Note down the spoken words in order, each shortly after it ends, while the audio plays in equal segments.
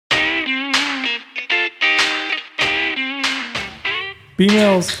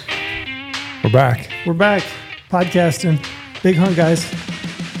B-Mills. We're back. We're back. Podcasting. Big Hunt, guys.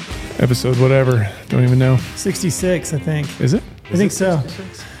 Episode whatever. Don't even know. 66, I think. Is it? I think so.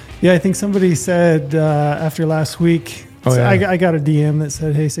 66? Yeah, I think somebody said after last week, I got a DM that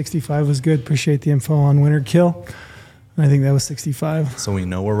said, hey, 65 was good. Appreciate the info on winter kill. And I think that was 65. So we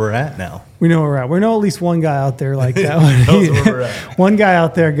know where we're at now. We know where we're at. We know at least one guy out there like that. Knows where we're at. One guy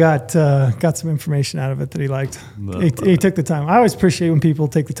out there got some information out of it that he liked. He took the time. I always appreciate when people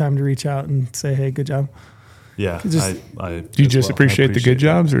take the time to reach out and say, hey, good job. Yeah. Do you just appreciate the good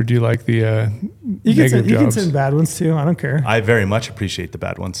jobs, or do you like the negative jobs? You can send bad ones too. I don't care. I very much appreciate the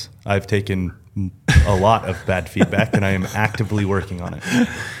bad ones. I've taken a lot of bad feedback, and I am actively working on it.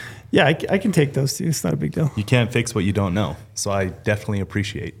 Yeah, I can take those too. It's not a big deal. You can't fix what you don't know. So I definitely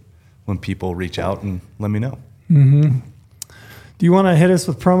appreciate when people reach out and let me know. Mm-hmm. Do you want to hit us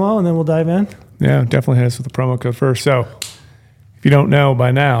with promo and then we'll dive in? Yeah, definitely hit us with the promo code first. So if you don't know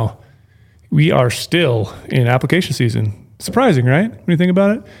by now, we are still in application season. Surprising, right? When you think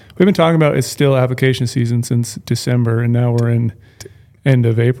about it. We've been talking about it's still application season since December, and now we're in end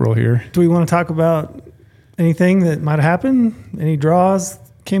of April here. Do we want to talk about anything that might have happened? Any draws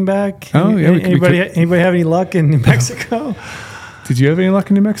came back? Anybody have any luck in New Mexico? Did you have any luck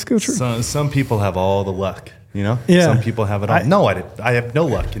in New Mexico? Some people have all the luck, you know? Yeah. Some people have it all. No, I have no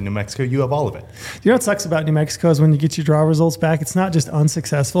luck in New Mexico. You have all of it. You know what sucks about New Mexico is when you get your draw results back, it's not just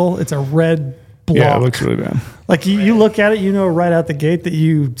unsuccessful, it's a red block. Yeah, it looks really bad. Like you look at it, you know right out the gate that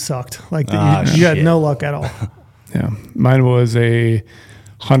you sucked. Like that you had no luck at all. Yeah. Mine was a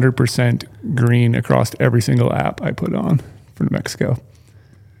 100% green across every single app I put on for New Mexico.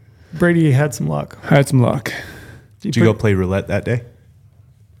 Brady had some luck. Had some luck. Did you go play roulette that day?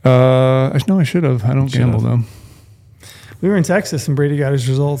 No, I should have. I don't gamble though. We were in Texas and Brady got his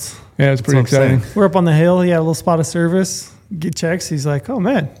results. Yeah, it's pretty exciting. We're up on the hill. He had a little spot of service. Get checks. He's like, oh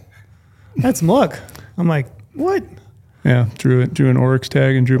man, had some luck. I'm like, what? Yeah, drew an Oryx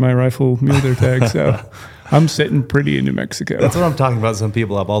tag and drew my rifle mule deer tag. So I'm sitting pretty in New Mexico. That's what I'm talking about. Some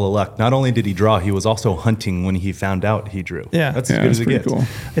people have all the luck. Not only did he draw, he was also hunting when he found out he drew. Yeah. That's as good as it gets. Cool.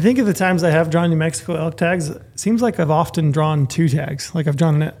 I think of the times I have drawn New Mexico elk tags, it seems like I've often drawn two tags. Like I've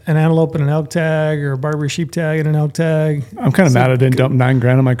drawn an antelope and an elk tag, or a Barbary sheep tag and an elk tag. I'm kind of mad I didn't dump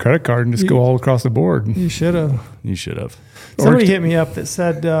 $9,000 on my credit card and just go all across the board. You should have. You should have. Somebody hit me up that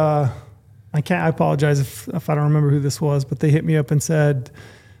said, I apologize if I don't remember who this was, but they hit me up and said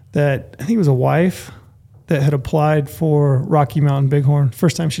that I think it was a wife that had applied for Rocky Mountain Bighorn.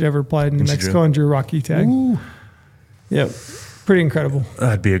 First time she'd ever applied in New Mexico and drew a Rocky tag. Ooh. Yep. Pretty incredible.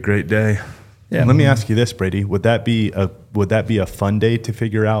 That'd be a great day. Yeah. Let me ask you this, Brady. Would that be a fun day to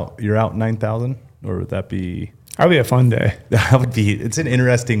figure out you're out 9,000? Or would that be... That'd be a fun day. That would be... It's an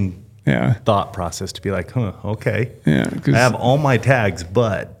interesting thought process to be like, okay. Yeah. I have all my tags,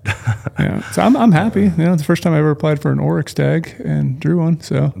 but... Yeah. So I'm happy. You know, it's the first time I ever applied for an Oryx tag and drew one.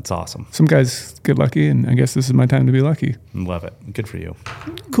 So it's awesome. Some guys get lucky, and I guess this is my time to be lucky. Love it. Good for you.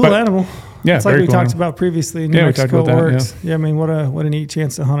 Cool animal. Yeah, it's like we talked about previously. New Mexico Oryx. Yeah, I mean, what a neat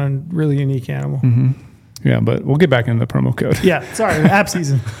chance to hunt a really unique animal. Mm-hmm. Yeah, but we'll get back into the promo code. Yeah, sorry, app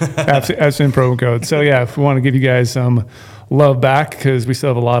season. App season promo code. So yeah, if we want to give you guys some love back, because we still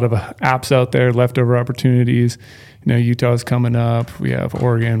have a lot of apps out there, leftover opportunities. You know, Utah's coming up. We have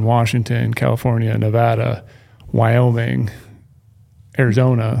Oregon, Washington, California, Nevada, Wyoming,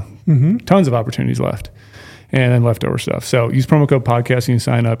 Arizona. Mm-hmm. Tons of opportunities left. And then leftover stuff. So use promo code podcast and you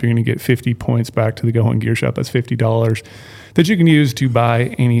sign up. You're going to get 50 points back to the Go Hunt Gear Shop. That's $50 that you can use to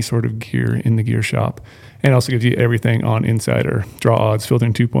buy any sort of gear in the gear shop. And it also gives you everything on Insider, draw odds,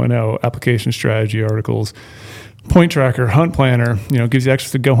 filtering 2.0, application strategy articles, point tracker, hunt planner. You know, gives you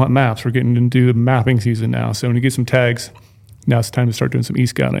access to Go Hunt maps. We're getting into the mapping season now. So when you get some tags, now it's time to start doing some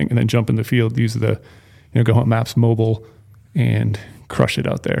e-scouting and then jump in the field, use the Go Hunt Maps mobile and crush it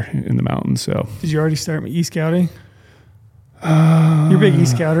out there in the mountains. So did you already start e-scouting? You're a big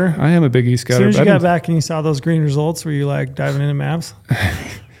e-scouter. I am a big e-scouter. As soon as you got back and you saw those green results, were you like diving into maps?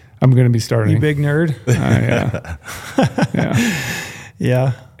 I'm going to be starting. You big nerd.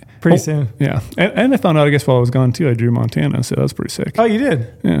 Yeah. Pretty soon. Yeah. And I found out, I guess, while I was gone too, I drew Montana. So that was pretty sick. Oh, you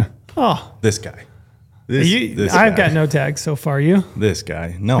did? Yeah. Oh. This guy. I've got no tags so far. You? This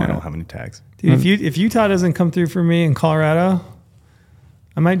guy. No, I don't have any tags. Dude, if Utah doesn't come through for me in Colorado,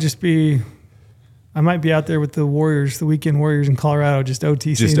 I might be out there with the Warriors, the weekend Warriors in Colorado, just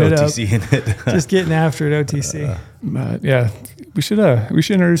OTCing it. Just getting after it, OTC. Yeah, we should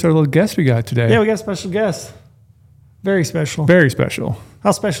introduce our little guest we got today. Yeah, we got a special guest. Very special. Very special.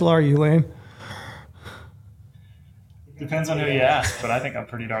 How special are you, Lane? Depends on who you ask, but I think I'm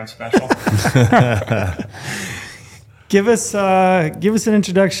pretty darn special. Give us an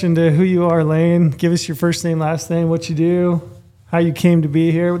introduction to who you are, Lane. Give us your first name, last name, what you do, how you came to be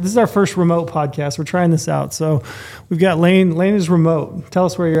here. This is our first remote podcast. We're trying this out. So we've got Lane. Lane is remote. Tell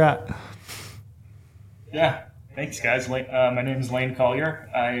us where you're at. Yeah, thanks, guys. My name is Lane Collier.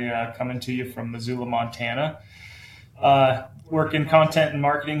 I come into you from Missoula, Montana. Work in content and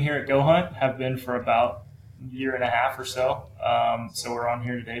marketing here at GOHUNT. Have been for about a year and a half or so. So we're on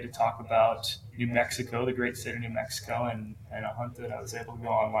here today to talk about New Mexico, the great state of New Mexico, and a hunt that I was able to go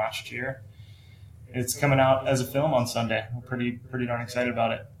on last year. It's coming out as a film on Sunday. We're pretty darn excited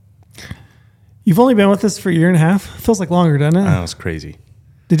about it. You've only been with us for a year and a half. Feels like longer, doesn't it? That was crazy.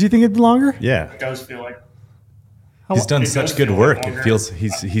 Did you think it'd be longer? Yeah. It does feel like He's done such good work. It feels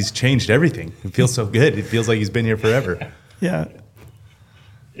he's changed everything. It feels so good. It feels like he's been here forever. Yeah.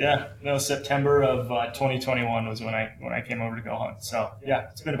 Yeah. No, September of 2021 was when I came over to GOHUNT. So yeah,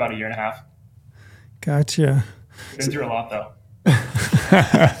 it's been about a year and a half. Gotcha. Been through a lot though.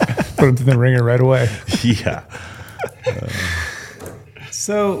 Put him through the ringer right away. Yeah.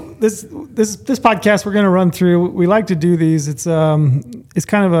 So this podcast we're going to run through. We like to do these. It's kind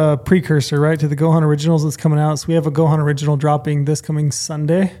of a precursor, right, to the GOHUNT Originals that's coming out. So we have a GOHUNT Original dropping this coming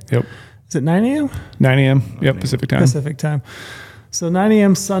Sunday. Yep. Is it 9 a.m.? 9 a.m. Yep, Pacific time. Pacific time. So 9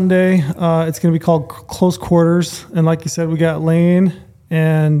 a.m. Sunday. It's going to be called Close Quarters. And like you said, we got Lane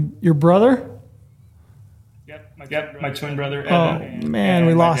and your brother. Yep, my twin brother. Evan, man,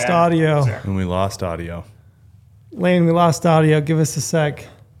 we lost audio. And we lost audio. Lane, we lost audio. Give us a sec.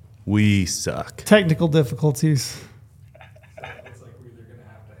 We suck. Technical difficulties. It's like we're either going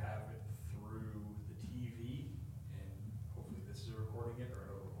to have it through the TV, and hopefully this is recording it, or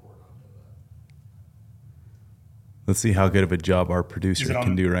it'll record onto that. Let's see how good of a job our producer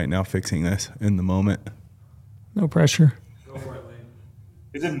can do right now fixing this in the moment. No pressure. Go for it, Lane.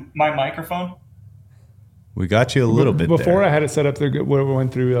 Is it my microphone? We got you a little bit Before there. I had it set up there, we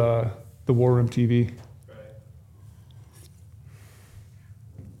went through the War Room TV.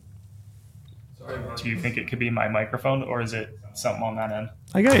 Do you think it could be my microphone, or is it something on that end?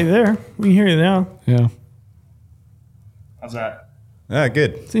 I got you there. We can hear you now. Yeah. How's that? Ah,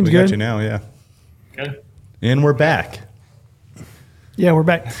 good. Seems we good. got you now, yeah. Good? And we're back. Yeah, we're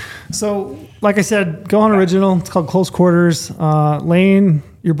back. So, like I said, GOHUNT Original. It's called Close Quarters. Lane,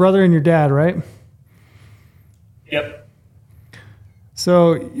 your brother and your dad, right? Yep.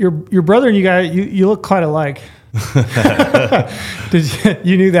 So your brother and you look quite alike.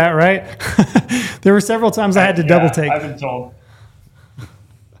 You knew that, right? There were several times I had to double take. I've been told.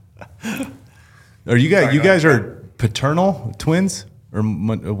 Are you guys? You guys are paternal twins, or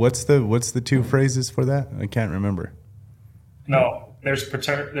what's the two phrases for that? I can't remember. No, there's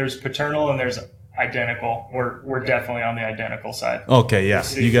paternal and there's identical. We're definitely on the identical side. Okay, yeah,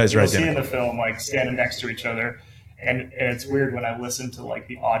 you guys are You'll see in identical. the film like standing next to each other, and it's weird when I listen to like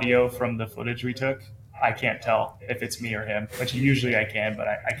the audio from the footage we took. I can't tell if it's me or him, which usually I can, but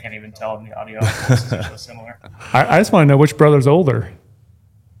I can't even tell in the audio. It's so similar. I just want to know which brother's older.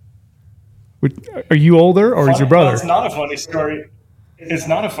 Are you older or is your brother? Well, it's not a funny story. It's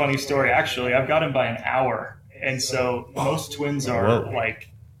not a funny story, actually. I've got him by an hour. And so most twins are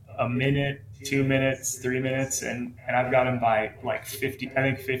like a minute, 2 minutes, 3 minutes. And I've got him by like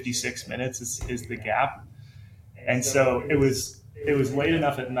 56 minutes is the gap. And so it was late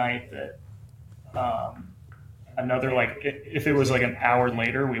enough at night that if it was like an hour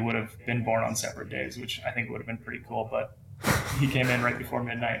later, we would have been born on separate days, which I think would have been pretty cool. But he came in right before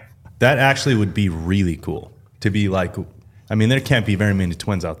midnight. That actually would be really cool to be like. I mean, there can't be very many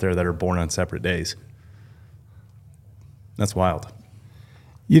twins out there that are born on separate days. That's wild.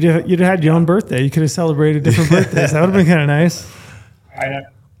 You'd have had your own birthday. You could have celebrated different birthdays. That would have been kind of nice. I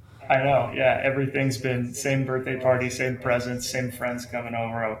know. Yeah, everything's been same birthday party, same presents, same friends coming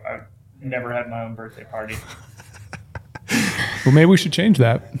over. I've never had my own birthday party. Well, maybe we should change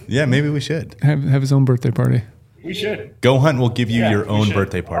that. Yeah, maybe we should. Have his own birthday party. We should. GOHUNT will give you your we own should.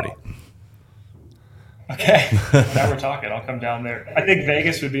 birthday party. Okay, now we're talking. I'll come down there. I think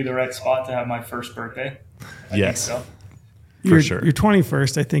Vegas would be the right spot to have my first birthday. I Yes. think so. For sure. Your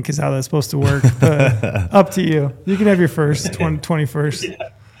 21st, I think, is how that's supposed to work. But up to you. You can have your first 21st. Yeah.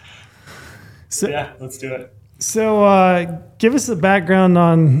 So, Yeah, let's do it. So give us a background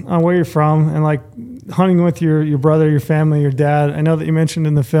on where you're from and like hunting with your brother, your family, your dad. I know that you mentioned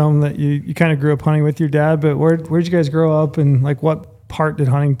in the film that you kind of grew up hunting with your dad, but where'd you guys grow up and like what part did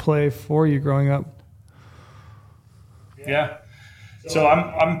hunting play for you growing up? Yeah. So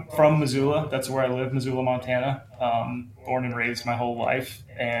I'm from Missoula. That's where I live, Missoula, Montana. Born and raised my whole life,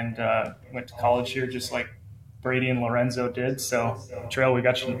 and went to college here just like Brady and Lorenzo did. So Trail, we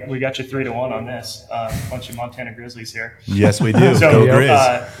got you 3-1 on this. Bunch of Montana Grizzlies here. Yes, we do. So, Go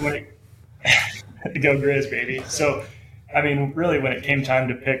Grizz. Go Grizz, baby. So, I mean, really, when it came time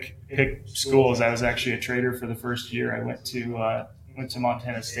to pick schools, I was actually a trader for the first year. I went to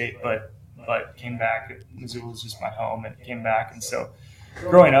Montana State, but came back. Missoula was just my home, and came back. And so,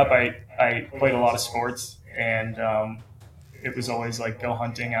 growing up, I played a lot of sports, and it was always like go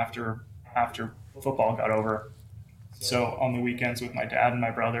hunting after football got over. So on the weekends with my dad and my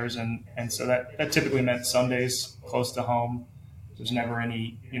brothers, and so that typically meant Sundays close to home. There's never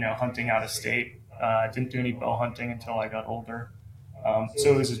any hunting out of state. Didn't do any bow hunting until I got older.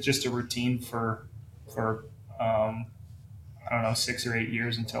 So it was just a routine for I don't know, 6 or 8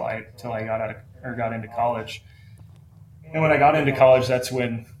 years until I got into college. And when I got into college, that's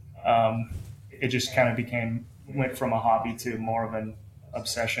when it just kind of went from a hobby to more of an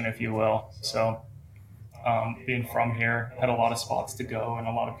obsession, if you will. So being from here, had a lot of spots to go and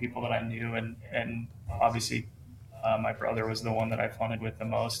a lot of people that I knew, and obviously my brother was the one that I hunted with the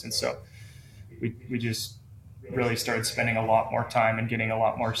most, and so we just really started spending a lot more time and getting a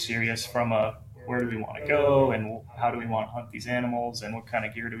lot more serious from where do we want to go, and how do we want to hunt these animals, and what kind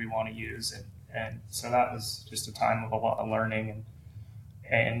of gear do we want to use, and so that was just a time of a lot of learning,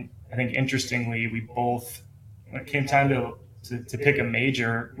 and I think interestingly, we both, when it came time to pick a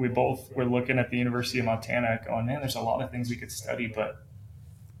major, we both were looking at the University of Montana going, man, there's a lot of things we could study, but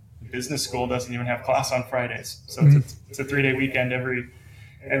the business school doesn't even have class on Fridays. So it's a 3-day weekend every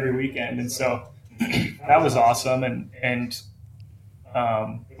weekend. And so that was awesome. And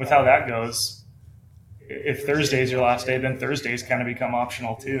with how that goes, if Thursday's your last day, then Thursdays kind of become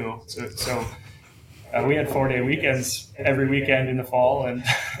optional too. So we had 4-day weekends every weekend in the fall, and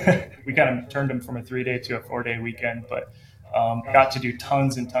we kind of turned them from a 3-day to a 4-day weekend, but got to do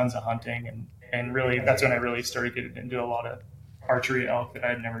tons and tons of hunting, and really that's when I really started getting into a lot of archery elk that I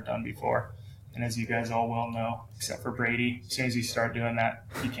had never done before. And as you guys all well know, except for Brady, as soon as you start doing that,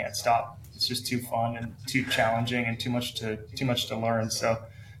 you can't stop. It's just too fun and too challenging and too much to learn. So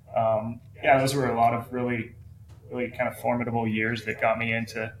those were a lot of really, really kind of formidable years that got me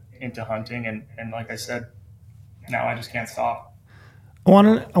into hunting, and like I said, now I just can't stop. I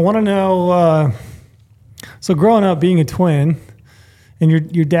want to know. So growing up, being a twin, and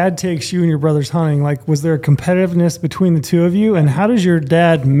your dad takes you and your brothers hunting, like, was there a competitiveness between the two of you? And how does your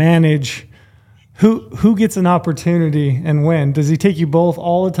dad manage who gets an opportunity and when? Does he take you both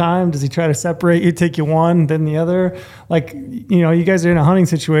all the time? Does he try to separate you, take you one, then the other? Like, you guys are in a hunting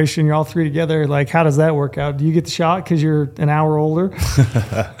situation, you're all three together. Like, how does that work out? Do you get the shot because you're an hour older?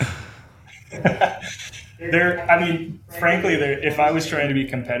 Frankly, if I was trying to be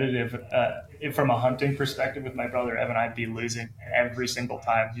competitive from a hunting perspective with my brother Evan, I'd be losing every single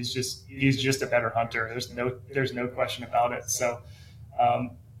time. He's just a better hunter. There's no question about it. So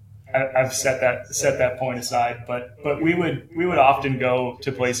I've set that point aside. But we would often go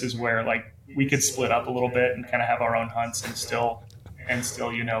to places where, like, we could split up a little bit and kind of have our own hunts and still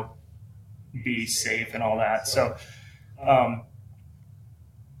be safe and all that. So.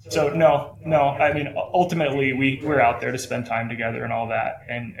 No. I mean, ultimately, we're out there to spend time together and all that,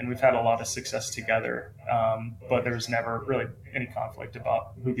 and we've had a lot of success together. But there was never really any conflict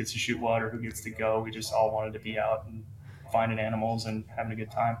about who gets to shoot what or who gets to go. We just all wanted to be out and finding animals and having a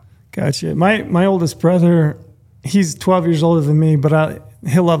good time. Gotcha. My oldest brother, he's 12 years older than me, but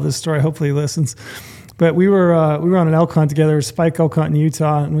he'll love this story. Hopefully he listens. But we were on an elk hunt together, a spike elk hunt in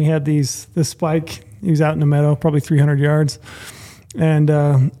Utah, and we had this spike. He was out in the meadow, probably 300 yards. And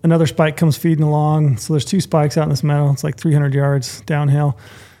another spike comes feeding along. So there's two spikes out in this meadow. It's like 300 yards downhill.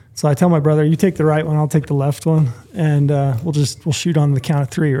 So I tell my brother, you take the right one, I'll take the left one, and we'll shoot on the count of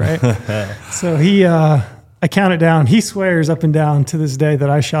 3, right? So I count it down. He swears up and down to this day that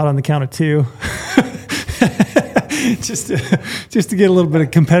I shot on the count of 2. just to get a little bit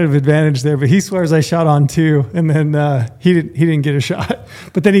of competitive advantage there. But he swears I shot on 2, and then he didn't get a shot.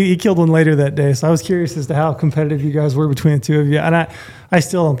 But then he killed one later that day. So I was curious as to how competitive you guys were between the two of you. And I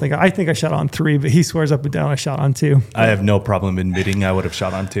still don't think I think I shot on 3, but he swears up and down I shot on 2. I have no problem admitting I would have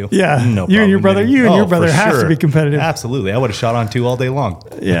shot on 2. Yeah, no you and your brother, for have sure. to be competitive. Absolutely, I would have shot on 2 all day long.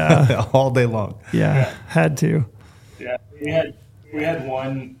 Yeah, all day long. Yeah, had to. Yeah, we had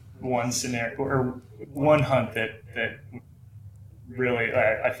one scenario or one hunt that really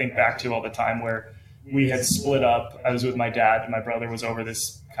I think back to all the time, where we had split up. I was with my dad, and my brother was over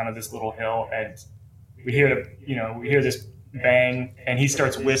this little hill, and we hear this bang, and he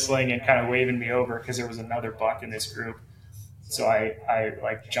starts whistling and kind of waving me over because there was another buck in this group. So I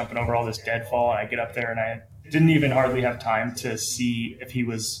like jumping over all this deadfall, and I get up there, and I didn't even hardly have time to see if he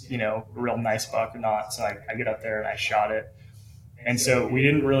was, a real nice buck or not. So I get up there and I shot it. And so we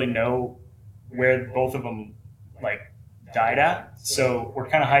didn't really know where both of them like died at. So we're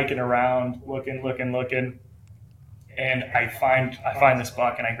kind of hiking around, looking. And I find this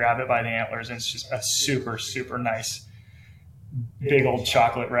buck and I grab it by the antlers, and it's just a super, super nice, big old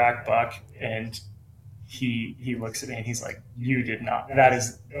chocolate rack buck. And he looks at me and he's like, "You did not.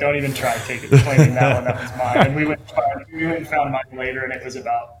 Don't even try claiming that one. That was mine." And we went and found mine later, and it was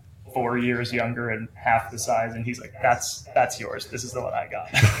about 4 years younger and half the size. And he's like, "That's yours. This is the one I got."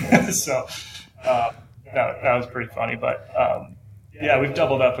 So that was pretty funny. But yeah, we've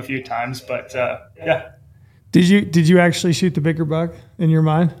doubled up a few times. But yeah. Did you actually shoot the bigger buck in your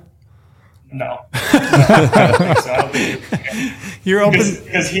mind? No. I don't think so. I don't think you're open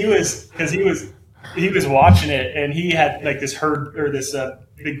because he was watching it, and he had like this herd or this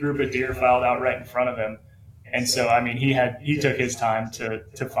big group of deer filed out right in front of him. And so, I mean, he took his time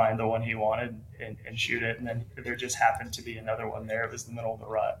to find the one he wanted and shoot it. And then there just happened to be another one there. It was the middle of the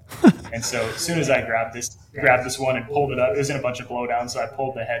rut. And so as soon as I grabbed this one and pulled it up, it was in a bunch of blowdowns. So I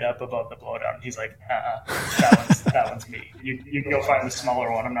pulled the head up above the blowdown. He's like, that one's me. You go find the smaller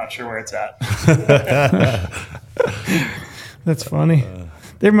one. I'm not sure where it's at. That's funny.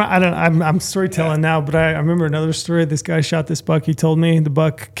 I'm storytelling now, but I remember another story. This guy shot this buck. He told me the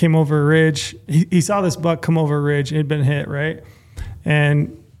buck came over a ridge. He saw this buck come over a ridge. It had been hit, right?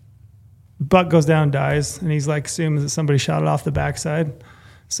 And buck goes down and dies. And he's like, assumes that somebody shot it off the backside.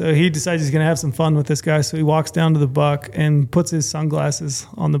 So he decides he's going to have some fun with this guy. So he walks down to the buck and puts his sunglasses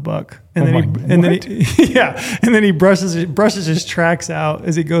on the buck. And then he brushes his tracks out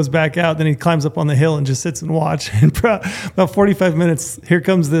as he goes back out. Then he climbs up on the hill and just sits and watch. And about 45 minutes, here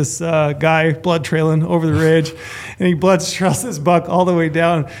comes this guy blood trailing over the ridge, and he blood trails this buck all the way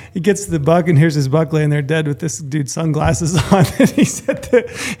down. He gets to the buck, and here's his buck laying there dead with this dude's sunglasses on. And he said that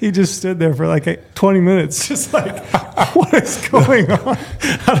he just stood there for like 20 minutes, just like, what is going on?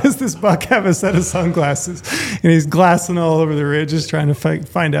 How does this buck have a set of sunglasses? And he's glassing all over the ridge, just trying to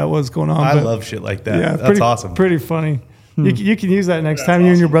find out what's going on. I love shit like that. Yeah, that's awesome. Pretty funny. You can use that next time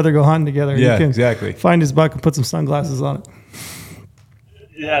you and your brother go hunting together. Yeah, you can exactly. Find his buck and put some sunglasses on it.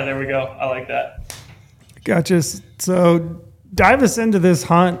 Yeah, there we go. I like that. Gotcha. So dive us into this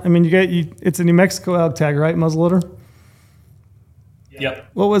hunt. I mean, it's a New Mexico elk tag, right? Muzzleloader? Yep.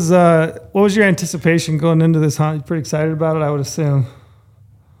 What was your anticipation going into this hunt? You pretty excited about it, I would assume.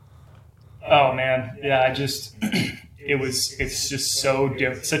 Oh man, yeah. It's just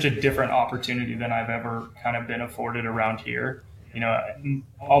such a different opportunity than I've ever kind of been afforded around here.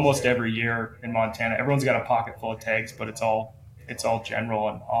 Almost every year in Montana, everyone's got a pocket full of tags, but it's all general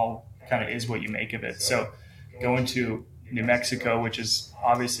and all kind of is what you make of it. So going to New Mexico, which is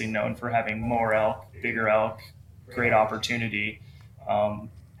obviously known for having more elk, bigger elk, great opportunity. I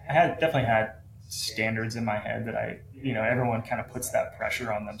definitely had standards in my head that everyone kind of puts that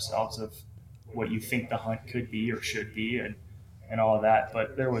pressure on themselves of what you think the hunt could be or should be and all of that.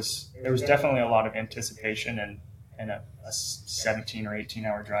 But there was definitely a lot of anticipation and a 17 or 18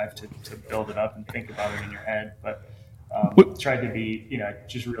 hour drive to build it up and think about it in your head. But tried to be,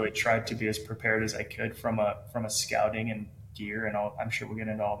 just really tried to be as prepared as I could from a scouting and gear and all. I'm sure we'll get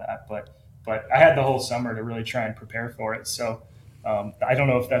into all that, but I had the whole summer to really try and prepare for it. So I don't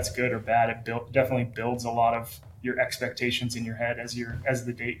know if that's good or bad. It definitely builds a lot of your expectations in your head as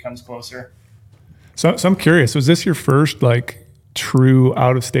the date comes closer. So I'm curious, was this your first like true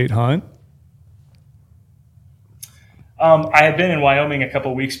out of state hunt? I had been in Wyoming a couple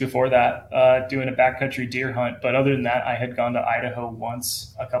of weeks before that, doing a backcountry deer hunt. But other than that, I had gone to Idaho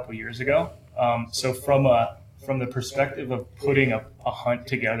once a couple of years ago. So from the perspective of putting a hunt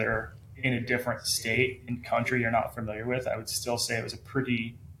together in a different state and country you're not familiar with, I would still say it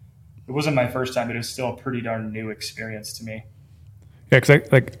wasn't my first time, but it was still a pretty darn new experience to me. Yeah, because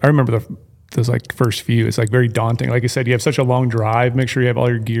I remember those like first few. It's like very daunting. Like I said, you have such a long drive. Make sure you have all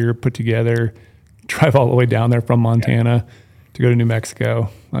your gear put together. Drive all the way down there from Montana to go to New Mexico.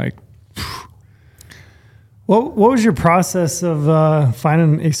 Like, what was your process of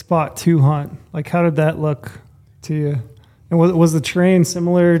finding a spot to hunt? Like, how did that look to you? And was the terrain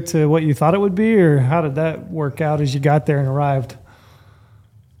similar to what you thought it would be, or how did that work out as you got there and arrived?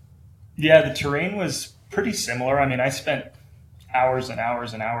 Yeah, the terrain was pretty similar. I mean, I spent hours and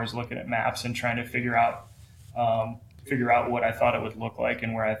hours and hours looking at maps and trying to figure out what I thought it would look like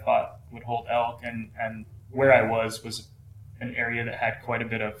and where I thought would hold elk, and where I was an area that had quite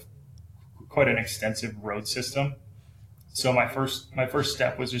an extensive road system. So my first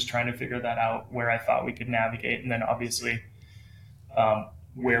step was just trying to figure that out, where I thought we could navigate, and then obviously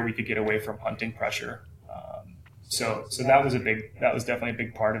where we could get away from hunting pressure. So that was definitely a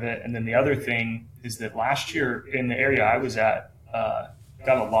big part of it. And then the other thing is that last year in the area I was at,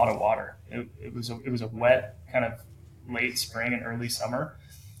 got a lot of water. It was a wet kind of late spring and early summer.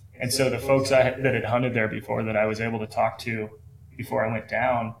 And so the folks that had hunted there before that I was able to talk to before I went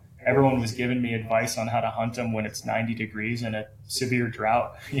down, everyone was giving me advice on how to hunt them when it's 90 degrees and a severe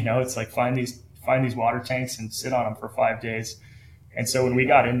drought. It's like find these water tanks and sit on them for 5 days. And so when we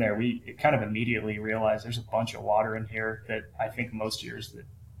got in there, we kind of immediately realized there's a bunch of water in here that I think most years that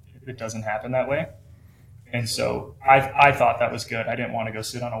it doesn't happen that way. And so I thought that was good. I didn't want to go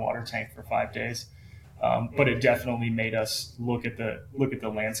sit on a water tank for 5 days. But it definitely made us look at the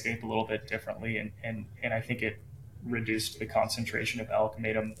landscape a little bit differently, and I think it reduced the concentration of elk,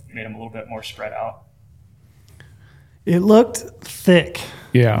 made them a little bit more spread out. It looked thick.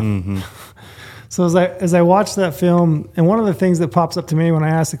 Yeah. Mm-hmm. So as I watched that film, and one of the things that pops up to me when I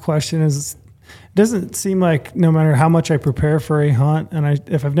ask the question is, it doesn't seem like no matter how much I prepare for a hunt, and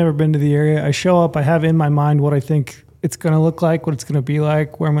if I've never been to the area, I show up, I have in my mind what I think it's going to look like, what it's going to be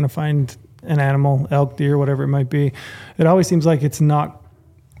like, where I'm going to find an animal, elk, deer, whatever it might be. It always seems like it's not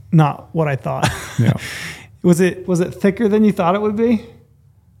what I thought. Yeah. Was it thicker than you thought it would be?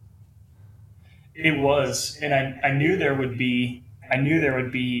 It was, and I knew there would be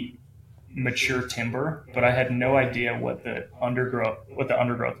mature timber, but I had no idea what the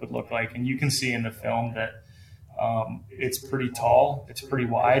undergrowth would look like. And you can see in the film that it's pretty tall, it's pretty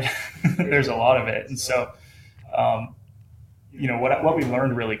wide. There's a lot of it, and so what we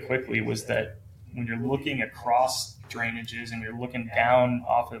learned really quickly was that when you're looking across drainages and you're looking down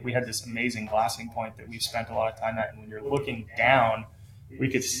off it, we had this amazing glassing point that we've spent a lot of time at, and when you're looking down, we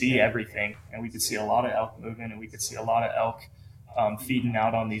could see everything, and we could see a lot of elk moving, and we could see a lot of elk feeding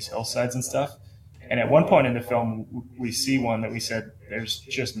out on these hillsides and stuff. And at one point in the film, we see one that we said, there's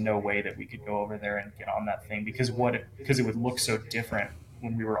just no way that we could go over there and get on that thing because it would look so different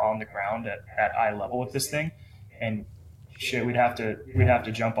when we were on the ground at eye level with this thing. And shit, we'd have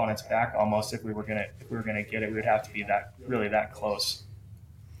to jump on its back almost if we were gonna get it. We would have to be that close.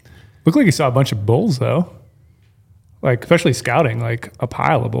 Looked like you saw a bunch of bulls though, like especially scouting, like a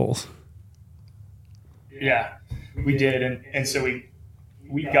pile of bulls. Yeah, we did, and so we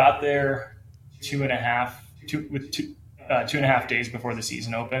got there 2.5 days before the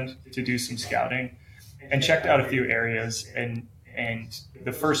season opened to do some scouting, and checked out a few areas. And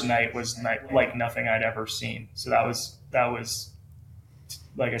the first night was like nothing I'd ever seen. So that was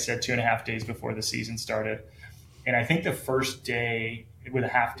like I said, 2.5 days before the season started. And I think the first day with a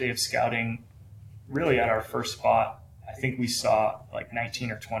half day of scouting, really at our first spot, I think we saw like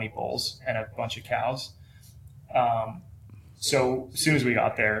 19 or 20 bulls and a bunch of cows. So as soon as we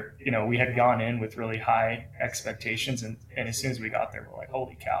got there, we had gone in with really high expectations. And as soon as we got there, we're like,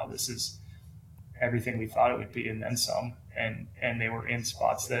 holy cow, this is everything we thought it would be and then some. And they were in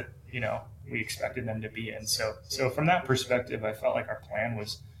spots that, we expected them to be in. So from that perspective, I felt like our plan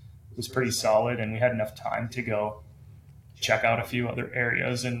was pretty solid, and we had enough time to go check out a few other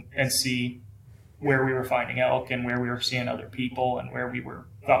areas and see where we were finding elk and where we were seeing other people and where we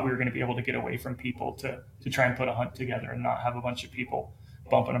thought we were going to be able to get away from people to try and put a hunt together and not have a bunch of people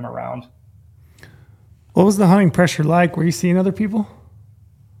bumping them around. What was the hunting pressure like? Were you seeing other people?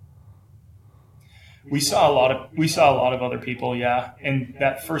 We saw a lot of other people, yeah. And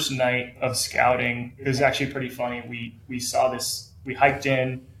that first night of scouting, it was actually pretty funny. We saw this. We hiked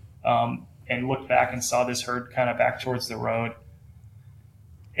in and looked back and saw this herd kind of back towards the road.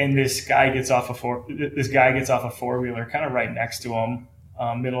 And this guy gets off a four-wheeler kind of right next to him,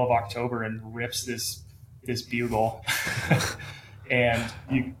 middle of October, and rips this bugle.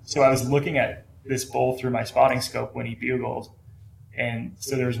 So I was looking at this bull through my spotting scope when he bugled, and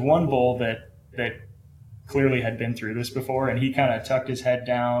so there's one bull that clearly had been through this before, and he kind of tucked his head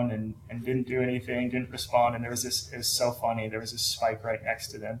down and didn't do anything, didn't respond. And it was so funny. There was this spike right next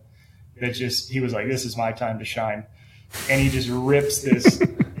to them that he was like, this is my time to shine. And he just rips this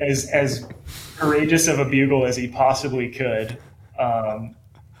as courageous of a bugle as he possibly could. And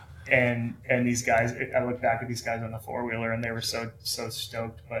these guys, I look back at these guys on the four-wheeler, and they were so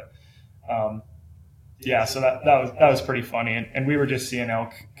stoked. But yeah, so that was pretty funny. And we were just seeing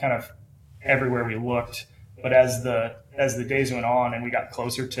elk kind of everywhere we looked. But as the days went on and we got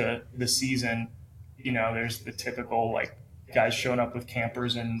closer to the season, there's the typical like guys showing up with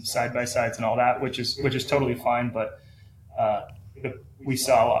campers and side by sides and all that, which is totally fine. But we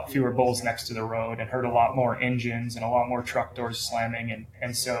saw a lot fewer bulls next to the road and heard a lot more engines and a lot more truck doors slamming.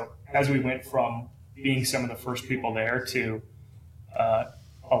 And so as we went from being some of the first people there to a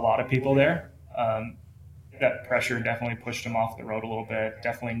lot of people there, that pressure definitely pushed them off the road a little bit.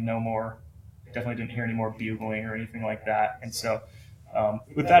 Definitely no more definitely didn't hear any more bugling or anything like that. And so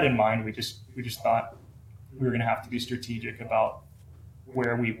with that in mind, we just thought we were going to have to be strategic about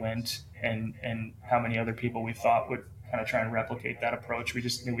where we went and how many other people we thought would kind of try and replicate that approach. We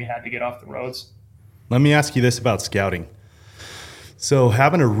just knew we had to get off the roads. Let me ask you this about scouting. So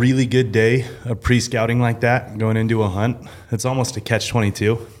having a really good day of pre-scouting like that, going into a hunt, it's almost a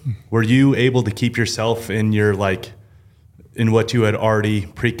catch-22. Were you able to keep yourself in your in what you had already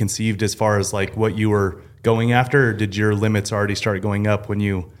preconceived as far as like what you were going after, or did your limits already start going up when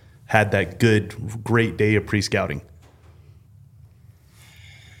you had that great day of pre-scouting?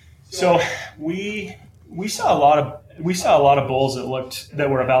 So we saw a lot of bulls that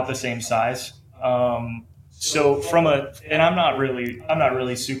were about the same size. So and I'm not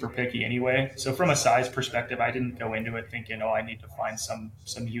really super picky anyway. So from a size perspective, I didn't go into it thinking, I need to find some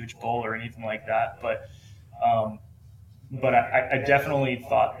huge bull or anything like that. But I definitely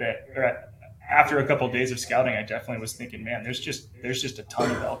thought that after a couple of days of scouting, I definitely was thinking, man, there's just a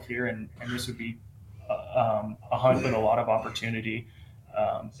ton of elk here, and this would be a hunt with a lot of opportunity.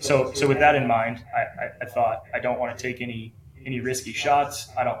 So with that in mind, I thought I don't want to take any risky shots.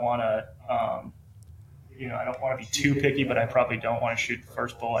 I don't want to, I don't want to be too picky, but I probably don't want to shoot the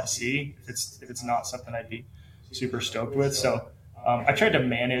first bull I see if it's not something I'd be super stoked with. So I tried to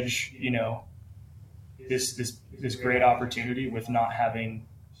manage, this great opportunity with not having,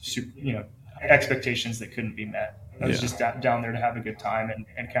 expectations that couldn't be met. I was just down there to have a good time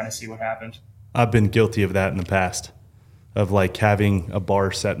and kind of see what happened. I've been guilty of that in the past, of like having a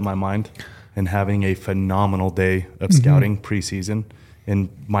bar set in my mind and having a phenomenal day of scouting preseason, and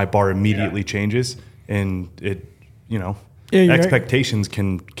my bar immediately changes, and it, expectations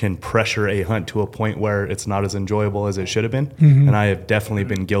can pressure a hunt to a point where it's not as enjoyable as it should have been. And I have definitely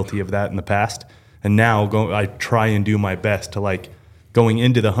been guilty of that in the past. And now I try and do my best to going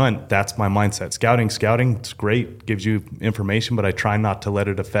into the hunt. That's my mindset. Scouting, it's great, gives you information, but I try not to let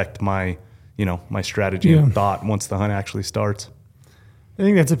it affect my my strategy and thought once the hunt actually starts. I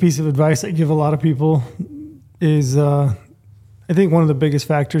think that's a piece of advice I give a lot of people is, I think one of the biggest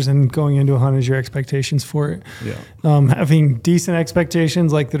factors in going into a hunt is your expectations for it. Yeah. Having decent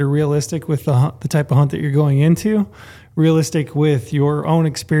expectations that are realistic with the type of hunt that you're going into, realistic with your own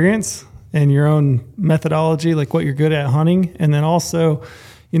experience and your own methodology, like what you're good at hunting. And then also,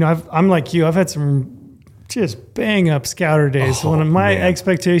 I'm like you, I've had some just bang up scouter days. So one of my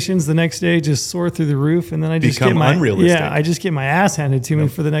expectations the next day just soar through the roof, and then I just unrealistic. I just get my ass handed to me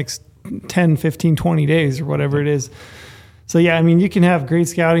for the next 10, 15, 20 days or whatever it is. So you can have great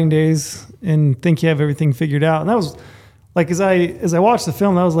scouting days and think you have everything figured out. And that was as I watched the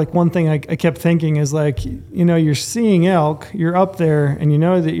film, that was one thing I kept thinking is you're seeing elk, you're up there, and you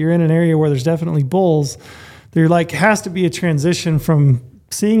know that you're in an area where there's definitely bulls. There has to be a transition from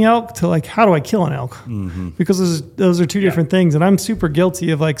seeing elk to how do I kill an elk? Because those are two different things. And I'm super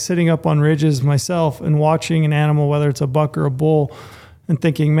guilty of sitting up on ridges myself and watching an animal, whether it's a buck or a bull, and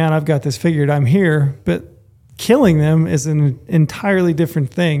thinking, man, I've got this figured, I'm here. But killing them is an entirely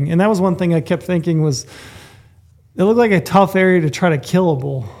different thing. And that was one thing I kept thinking was, it looked like a tough area to try to kill a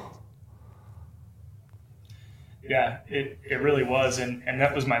bull. Yeah, it really was. And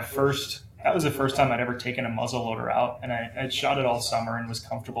that was the first time I'd ever taken a muzzleloader out, and I'd shot it all summer and was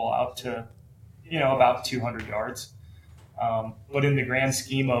comfortable out to, about 200 yards. But in the grand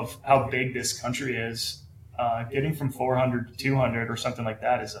scheme of how big this country is, getting from 400 to 200 or something like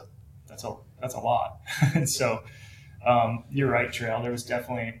that that's a lot. And so you're right, Trail. There was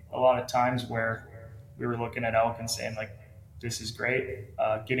definitely a lot of times where we were looking at elk and saying this is great.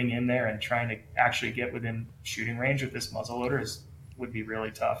 Getting in there and trying to actually get within shooting range with this muzzleloader would be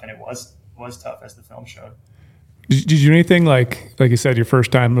really tough, and it was tough as the film showed. Did you do anything like you said, your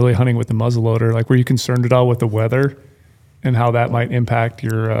first time really hunting with the muzzleloader? Were you concerned at all with the weather and how that might impact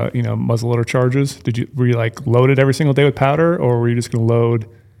your muzzleloader charges? Were you loaded every single day with powder, or were you just going to load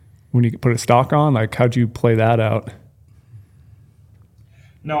when you put a stock on? How'd you play that out?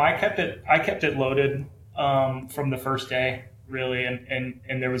 No, I kept it loaded from the first day, really, and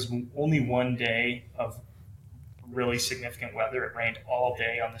there was only one day of really significant weather. It rained all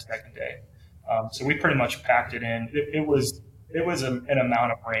day on the second day, so we pretty much packed it in. It was an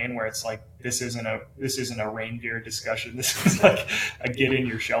amount of rain where it's this isn't a reindeer discussion. This is a get in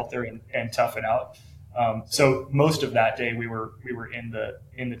your shelter and tough it out. So most of that day we were in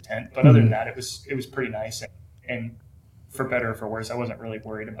the tent, but other than that, it was pretty nice, and for better or for worse, I wasn't really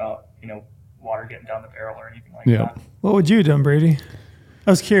worried about water getting down the barrel or anything like that. What would you have done, Brady? I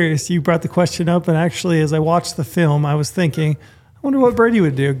was curious. You brought the question up, and actually, as I watched the film, I was thinking, wonder what Brady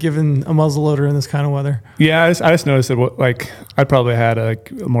would do given a muzzleloader in this kind of weather. Yeah, I just noticed that I'd probably had a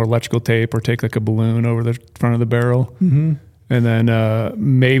more electrical tape or take like a balloon over the front of the barrel. Mm-hmm. And then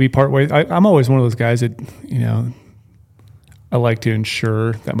maybe partway, I'm always one of those guys that, I like to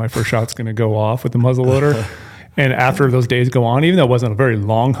ensure that my first shot's going to go off with the muzzleloader. And after those days go on, even though it wasn't a very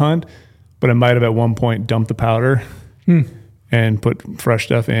long hunt, but I might have at one point dumped the powder and put fresh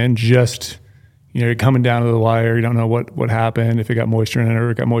stuff in. Just, you're coming down to the wire. You don't know what happened, if it got moisture in it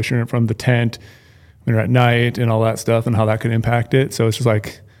or it got moisture in it from the tent when you're at night and all that stuff and how that could impact it. So it's just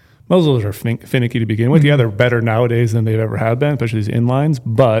like, muzzleloaders are finicky to begin with. Yeah, they're better nowadays than they've ever have been, especially these inlines,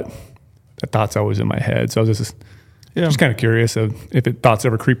 but that thought's always in my head. So I was just kind of curious of if thoughts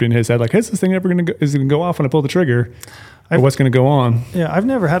ever creeped in his head, like, is this thing ever going to go off when I pull the trigger? Or what's going to go on? Yeah, I've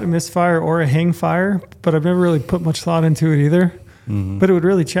never had a misfire or a hang fire, but I've never really put much thought into it either. Mm-hmm. But it would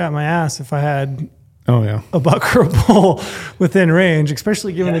really chat my ass if I had a buck or a bull within range,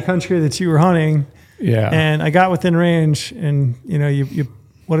 especially given the country that you were hunting. Yeah. And I got within range and, you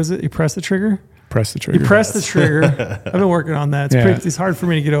what is it? You press the trigger? Press the trigger. You press the trigger. I've been working on that. It's hard for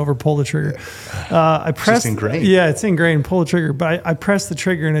me to get over, pull the trigger. I press. It's just ingrained. Yeah, it's ingrained. Pull the trigger, but I press the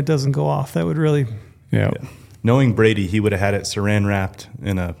trigger and it doesn't go off. That would really. Yeah. Knowing Brady, he would have had it saran wrapped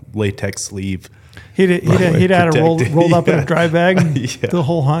in a latex sleeve. He'd had it rolled up in a dry bag the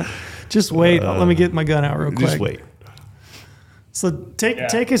whole hunt. Just wait. Let me get my gun out real quick. Just wait. So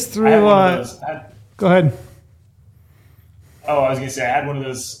take us through. Go ahead. Oh, I was going to say, I had one of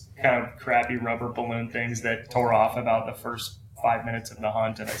those kind of crappy rubber balloon things that tore off about the first 5 minutes of the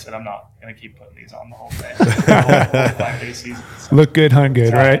hunt, and I said, I'm not going to keep putting these on the whole day. The whole 5-day season. So, look good, hunt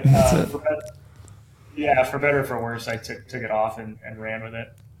good, right? For better or for worse, I took it off and ran with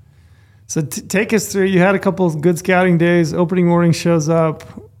it. So take us through. You had a couple of good scouting days. Opening morning shows up.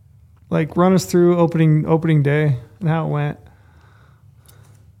 Run us through opening day and how it went.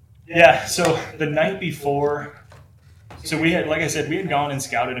 Yeah, so the night before... So we had, like I said, we had gone and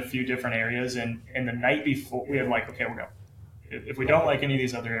scouted a few different areas, and the night before we had okay, we're going. If we don't like any of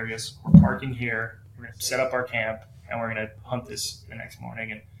these other areas, we're parking here. We're going to set up our camp, and we're going to hunt this the next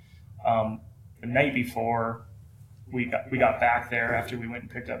morning. And the night before, we got back there after we went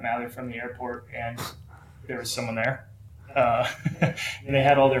and picked up Mather from the airport, and there was someone there. And they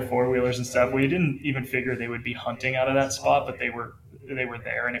had all their 4-wheelers and stuff. We didn't even figure they would be hunting out of that spot, but they were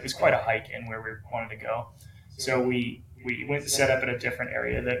there, and it was quite a hike in where we wanted to go. So we went to set up at a different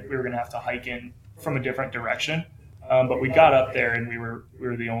area that we were going to have to hike in from a different direction. But we got up there and we were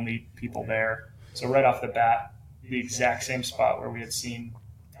the only people there. So right off the bat, the exact same spot where we had seen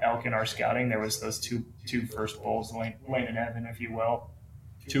elk in our scouting, there was those two first bulls, Lane and Evan, if you will,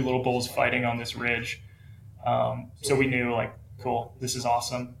 2 little bulls fighting on this ridge. So we knew cool, this is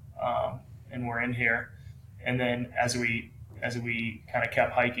awesome. And we're in here. And then as we kind of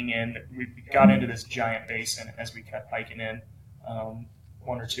kept hiking in, we got into this giant basin. As we kept hiking in, 1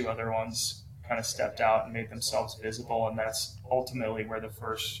 or 2 other ones kind of stepped out and made themselves visible, and that's ultimately where the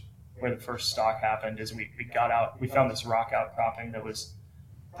first stalk happened. Is we got out, we found this rock outcropping that was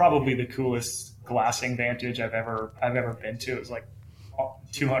probably the coolest glassing vantage I've ever been to. It was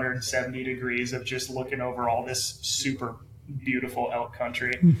 270 degrees of just looking over all this super beautiful elk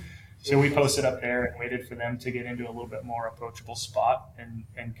country. So we posted up there and waited for them to get into a little bit more approachable spot and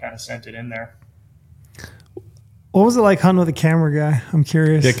kind of sent it in there. What was it like hunting with a camera guy? I'm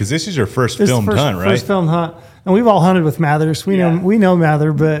curious. Yeah, because this is your first filmed hunt, right? First filmed hunt. And we've all hunted with Mather, so we know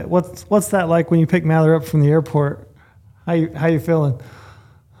Mather, but what's that like when you pick Mather up from the airport? How you feeling?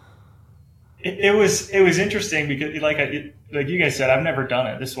 It was interesting because like you guys said, I've never done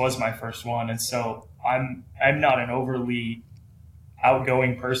it. This was my first one, and so I'm not an overly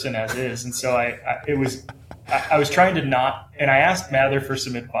outgoing person as is, and so I was trying to not, and I asked Mather for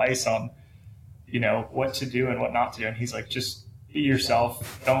some advice on what to do and what not to do, and he's like, just be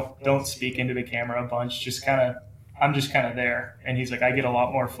yourself, don't speak into the camera a bunch, I'm just kind of there. And he's like, I get a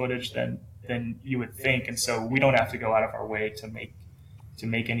lot more footage than you would think, and so we don't have to go out of our way to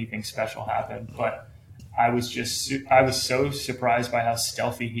make anything special happen. But I was so surprised by how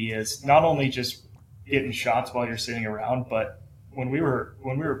stealthy he is, not only just getting shots while you're sitting around, but when we were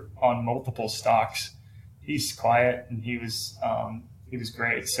on multiple stalks, he's quiet and he was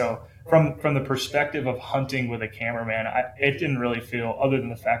great. So from the perspective of hunting with a cameraman, it didn't really feel, other than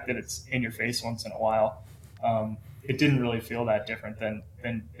the fact that it's in your face once in a while, it didn't really feel that different than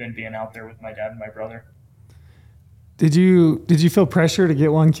being out there with my dad and my brother. Did you feel pressure to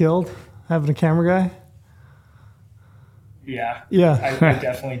get one killed having a camera guy? Yeah. I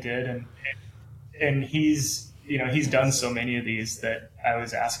definitely did, and he's done so many of these that I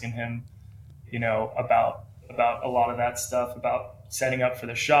was asking him, about about a lot of that stuff, about setting up for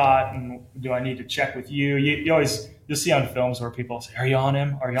the shot, and do I need to check with you? You'll see on films where people say, "Are you on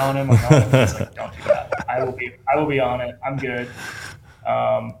him? Are you on him? Are you on him?" It's like, don't do that. I will be on it. I'm good.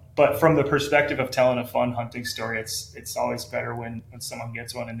 But from the perspective of telling a fun hunting story, it's always better when someone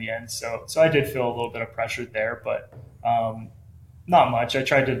gets one in the end. So I did feel a little bit of pressure there, but not much. I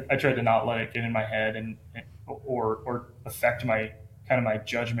tried to not let it get in my head or affect my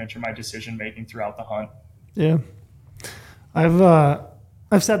judgment or my decision making throughout the hunt. Yeah.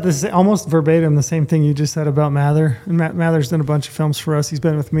 I've said this almost verbatim, the same thing you just said about Mather. And Mather's done a bunch of films for us. He's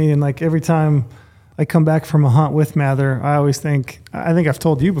been with me, and like every time I come back from a hunt with Mather, I always think I've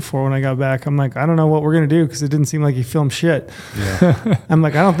told you before when I got back, I'm like, I don't know what we're going to do because it didn't seem like he filmed shit. Yeah. I'm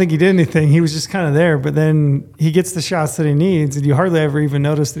like, I don't think he did anything. He was just kind of there, but then he gets the shots that he needs, and you hardly ever even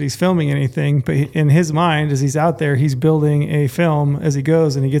notice that he's filming anything. But in his mind, as he's out there, he's building a film as he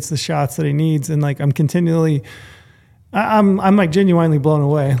goes, and he gets the shots that he needs. And like, I'm like genuinely blown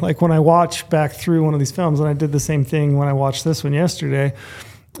away. Like when I watch back through one of these films, and I did the same thing when I watched this one yesterday,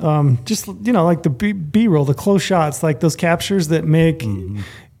 just, like the B-roll, the close shots, like those captures that make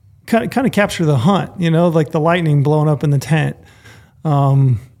kind of capture the hunt, like the lightning blowing up in the tent.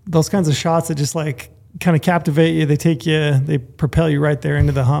 Those kinds of shots that just like kind of captivate you. They propel you right there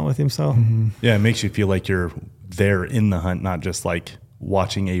into the hunt with him. So yeah, it makes you feel like you're there in the hunt, not just like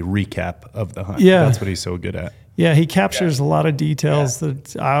watching a recap of the hunt. Yeah. That's what he's so good at. Yeah, he captures a lot of details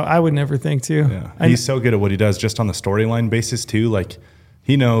that I would never think to. Yeah. He's so good at what he does just on the storyline basis too. Like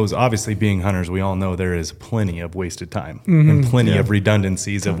he knows, obviously being hunters, we all know there is plenty of wasted time and plenty of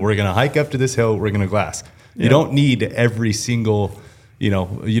redundancies of we're going to hike up to this hill, we're going to glass. You don't need every single, you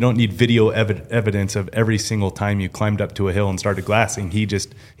don't need video evidence of every single time you climbed up to a hill and started glassing. He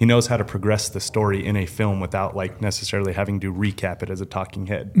knows how to progress the story in a film without like necessarily having to recap it as a talking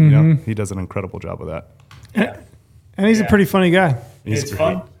head. He does an incredible job with that. Yeah. And he's a pretty funny guy. It's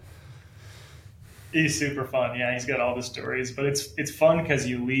fun. He's super fun. Yeah, he's got all the stories, but it's fun because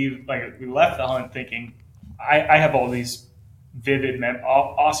you leave, like we left the hunt thinking, I have all these vivid,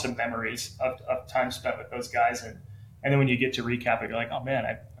 awesome memories of time spent with those guys, and then when you get to recap it, you're like, oh man,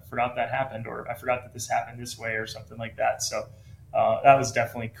 I forgot that happened, or I forgot that this happened this way, or something like that. So that was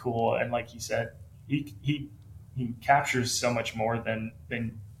definitely cool. And like you said, he captures so much more than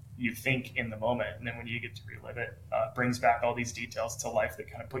you think in the moment, and then when you get to relive it, brings back all these details to life that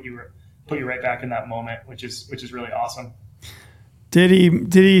kind of put you right back in that moment, which is really awesome. Did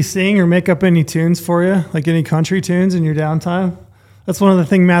he sing or make up any tunes for you, like any country tunes in your downtime? That's one of the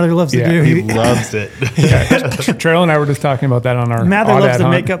things Mather loves to do. He loves it. Trail and I were just talking about that on our Mather loves to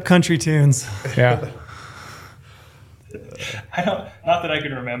hunt. make up country tunes. Yeah. Not that I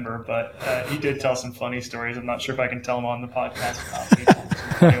can remember, but he did tell some funny stories. I'm not sure if I can tell them on the podcast or not.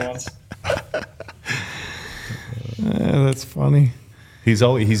 Some funny ones. That's funny. He's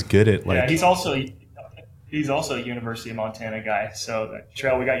good at like. Yeah, he's also a University of Montana guy. So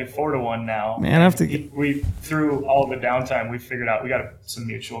Trail, we got you 4-1 now. Man, I have to. We through all the downtime, we figured out we got some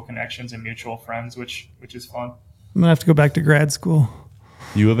mutual connections and mutual friends, which is fun. I'm gonna have to go back to grad school.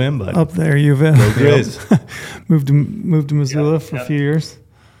 U of M, bud. Up there, U of M. Go Grizz. moved to Missoula for a few years.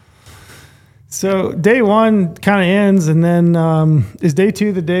 So day one kind of ends, and then is day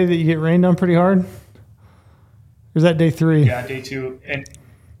two the day that you get rained on pretty hard? Or is that day three? Yeah, day two. And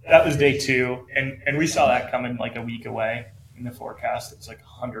that was day two. And we saw that coming like a week away in the forecast. It was like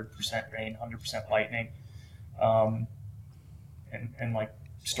 100% rain, 100% lightning, and like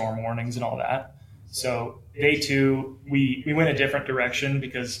storm warnings and all that. So day two, we went a different direction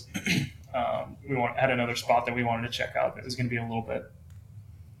because we had another spot that we wanted to check out that was going to be a little bit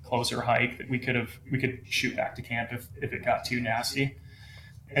closer hike that we could shoot back to camp if it got too nasty.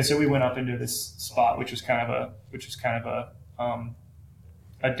 And so we went up into this spot, which was kind of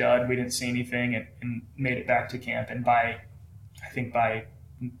a dud. We didn't see anything and made it back to camp. And by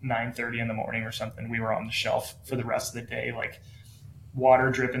 9:30 in the morning or something, we were on the shelf for the rest of the day, like water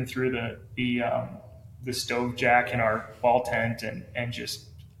dripping through the stove jack in our wall tent and just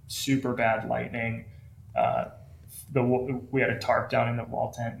super bad lightning. We had a tarp down in the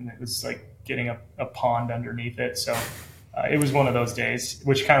wall tent, and it was like getting a pond underneath it. So it was one of those days,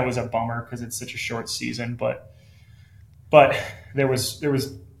 which kind of was a bummer because it's such a short season. But there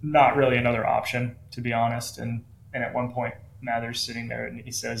was not really another option, to be honest. And at one point, Mather's sitting there, and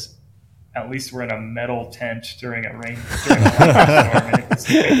he says, "At least we're in a metal tent during a lightning storm."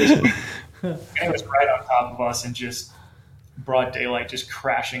 And it was right on top of us, and just broad daylight, just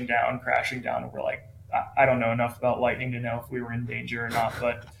crashing down. And we're like, I don't know enough about lightning to know if we were in danger or not,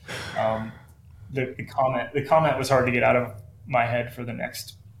 but the comment was hard to get out of my head for the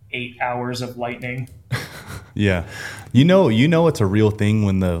next 8 hours of lightning. Yeah. You know it's a real thing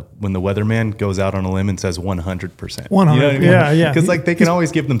when the weatherman goes out on a limb and says 100%. 100. Yeah. Because like they can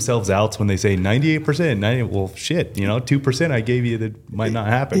always give themselves outs when they say 98%. 90, well, shit, 2% I gave you that might not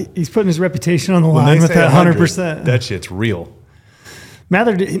happen. He's putting his reputation on the When line they with say that 100, 100%. that shit's real.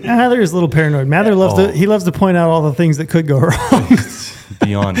 Mather is a little paranoid. Mather loves to point out all the things that could go wrong,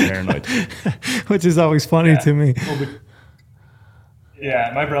 Beyond paranoid. which is always funny to me.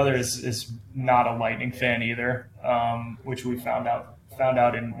 Yeah, my brother is not a Lightning fan either, which we found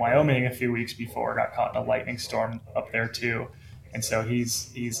out in Wyoming a few weeks before. Got caught in a lightning storm up there too, and so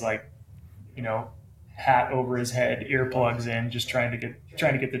he's like, hat over his head, earplugs in, just trying to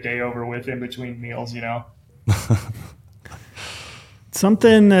get the day over with in between meals.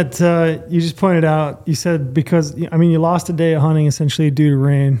 Something that you just pointed out, you said because you lost a day of hunting essentially due to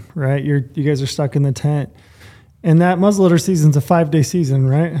rain, right? You guys are stuck in the tent, and that muzzleloader season's a 5-day season,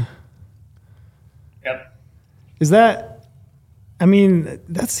 right? Yep. Is that?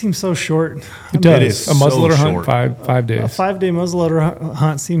 That seems so short. It does. It is A muzzleloader so hunt, short. five days. A 5-day muzzleloader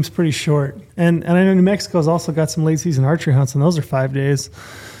hunt seems pretty short, and I know New Mexico's also got some late season archery hunts, and those are 5 days.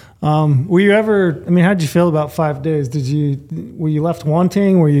 Were you ever? How did you feel about 5 days? Were you left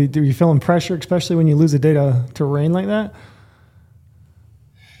wanting? Were you feeling pressure, especially when you lose a day to rain like that?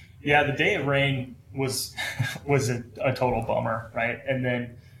 Yeah, the day of rain was a total bummer, right? And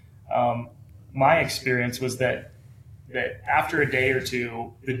then my experience was that after a day or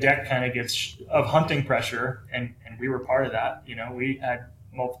two, the deck kind of gets of hunting pressure, and we were part of that. We had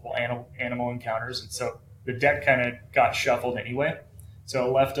multiple animal encounters, and so the deck kind of got shuffled anyway. So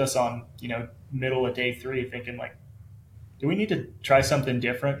it left us on middle of day 3 thinking like, do we need to try something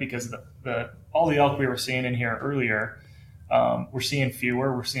different? Because all the elk we were seeing in here earlier, we're seeing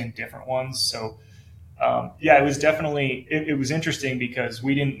fewer, we're seeing different ones. So it was definitely it was interesting because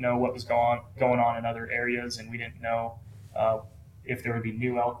we didn't know what was going on in other areas, and we didn't know if there would be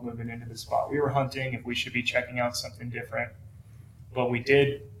new elk moving into the spot we were hunting, if we should be checking out something different. But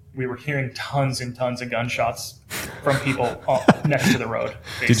we were hearing tons and tons of gunshots from people next to the road.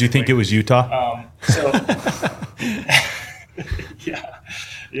 Basically. Did you think it was Utah?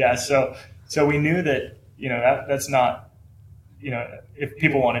 Yeah. So we knew that that's not if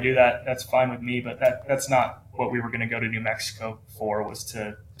people want to do that, that's fine with me. But that's not what we were going to go to New Mexico for. Was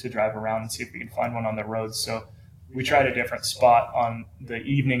to drive around and see if we could find one on the road. So we tried a different spot on the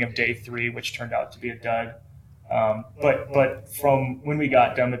evening of day 3, which turned out to be a dud. But from when we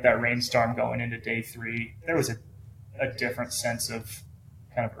got done with that rainstorm going into day 3, there was a different sense of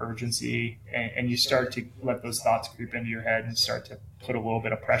kind of urgency, and you start to let those thoughts creep into your head and start to put a little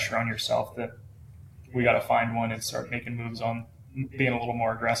bit of pressure on yourself that we got to find one and start making moves on being a little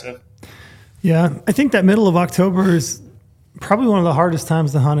more aggressive. Yeah, I think that middle of October is probably one of the hardest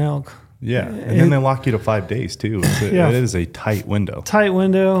times to hunt elk. Yeah, and then they lock you to 5 days too. It is a tight window.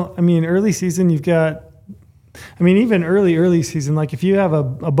 Early season, you've got. Even early season, like if you have a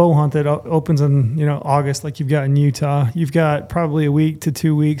bow hunt that opens in August, like you've got in Utah, you've got probably a week to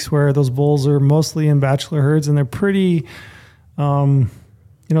 2 weeks where those bulls are mostly in bachelor herds, and they're pretty,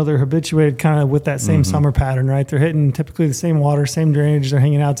 they're habituated kind of with that same summer pattern, right? They're hitting typically the same water, same drainage, they're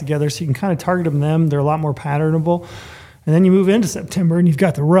hanging out together, so you can kind of target them. They're a lot more patternable. And then you move into September and you've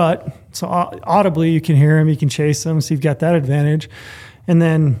got the rut, so audibly you can hear them, you can chase them, so you've got that advantage. And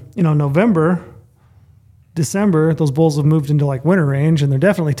then November, December, those bulls have moved into like winter range, and they're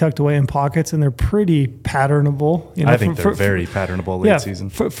definitely tucked away in pockets, and they're pretty patternable. I think they're very patternable late season.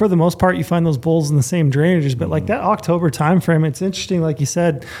 For the most part, you find those bulls in the same drainages, but like that October time frame, it's interesting. Like you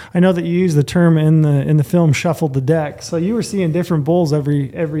said, I know that you use the term in the film "shuffled the deck," so you were seeing different bulls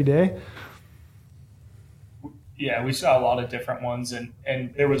every day. Yeah, we saw a lot of different ones,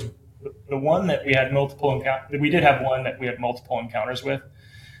 and there was the one that we had multiple encounters. We did have one that we had multiple encounters with.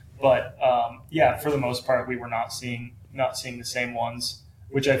 But for the most part, we were not seeing the same ones,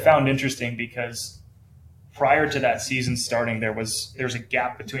 which I found interesting because prior to that season starting, there's a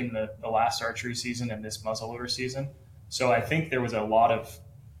gap between the last archery season and this muzzleloader season. So I think there was they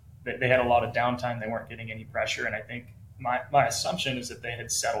had a lot of downtime. They weren't getting any pressure, and I think my assumption is that they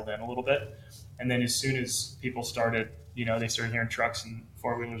had settled in a little bit. And then as soon as people started, they started hearing trucks and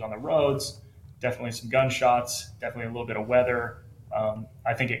 4-wheelers on the roads, definitely some gunshots, definitely a little bit of weather.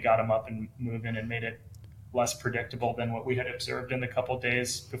 I think it got them up and moving and made it less predictable than what we had observed in the couple of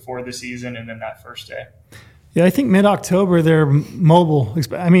days before the season and then that first day. Yeah, I think mid-October they're mobile.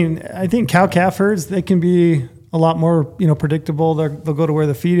 I think cow-calf herds, they can be a lot more predictable. They'll go to where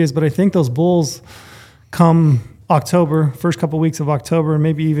the feed is, but I think those bulls come October, first couple of weeks of October, and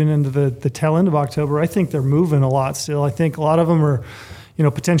maybe even into the tail end of October, I think they're moving a lot still. I think a lot of them are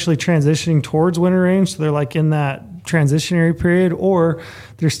potentially transitioning towards winter range. So they're like in that transitionary period, or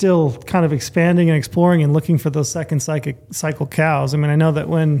they're still kind of expanding and exploring and looking for those second cycle cows. I mean, I know that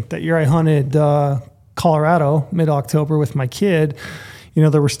that year I hunted Colorado mid-October with my kid,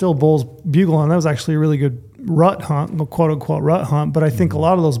 there were still bulls bugling. That was actually a really good rut hunt, quote unquote rut hunt. But I think a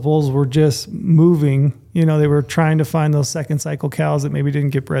lot of those bulls were just moving. They were trying to find those second cycle cows that maybe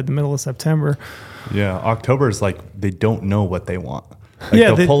didn't get bred in the middle of September. Yeah, October is like they don't know what they want.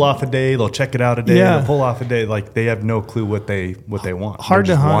 They'll pull off a day, they'll check it out a day, they'll pull off a day. Like they have no clue what they want. Hard They're to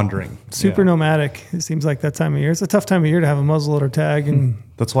just hunt. Wandering. Super nomadic. It seems like that time of year. It's a tough time of year to have a muzzleloader tag, and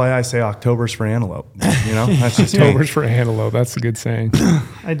That's why I say October's for antelope. That's just me. October's for antelope. That's a good saying.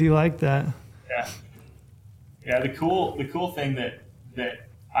 I do like that. Yeah. The cool thing that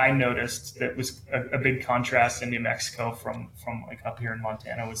I noticed that was a big contrast in New Mexico from like up here in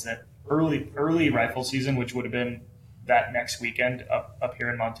Montana was that early rifle season, which would have been that next weekend up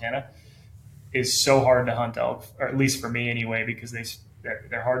here in Montana, is so hard to hunt elk, or at least for me anyway, because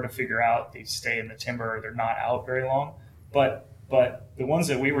they're hard to figure out. They stay in the timber, or they're not out very long. But the ones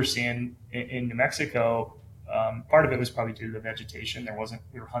that we were seeing in New Mexico, part of it was probably due to the vegetation.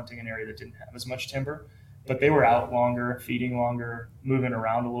 We were hunting an area that didn't have as much timber, but they were out longer, feeding longer, moving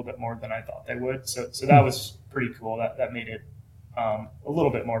around a little bit more than I thought they would. So that was pretty cool. That made it a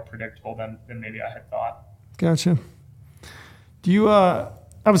little bit more predictable than maybe I had thought. Gotcha. Do you? I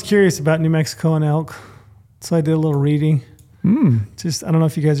was curious about New Mexico and elk, so I did a little reading. Just, I don't know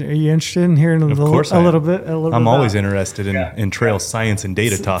if you guys are you interested in hearing a little bit. I'm always interested in trail science and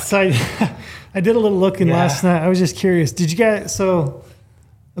data talk. So I did a little looking last night. I was just curious. Did you guys? So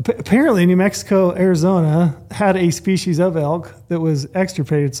apparently, New Mexico, Arizona had a species of elk that was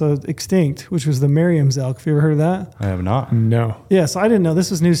extirpated, so extinct, which was the Merriam's elk. Have you ever heard of that? I have not. No. Yeah, so I didn't know.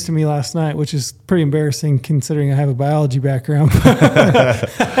 This was news to me last night, which is pretty embarrassing considering I have a biology background.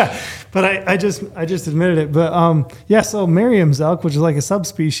 But I just admitted it. But so Merriam's elk, which is like a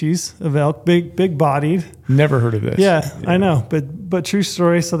subspecies of elk, big bodied. Never heard of this. Yeah, I know, but true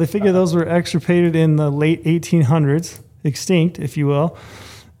story. So they figure those were extirpated in the late 1800s, extinct, if you will.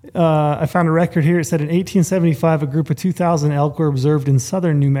 I found a record here. It said in 1875, a group of 2,000 elk were observed in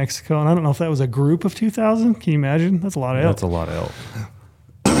southern New Mexico. And I don't know if that was a group of 2,000. Can you imagine? That's a lot of elk. That's a lot of elk.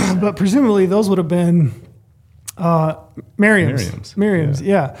 But presumably those would have been Merriam's.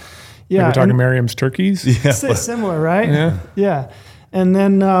 Yeah. We're talking Merriam's turkeys? Yeah. Similar, right? Yeah. And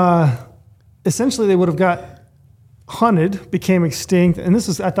then essentially they would have got hunted, became extinct. And I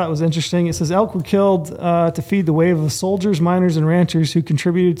thought was interesting. It says elk were killed to feed the wave of soldiers, miners, and ranchers who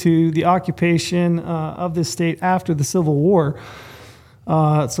contributed to the occupation of this state after the Civil War.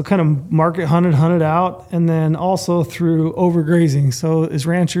 So kind of market hunted out, and then also through overgrazing. So as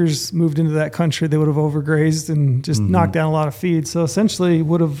ranchers moved into that country, they would have overgrazed and just knocked down a lot of feed. So essentially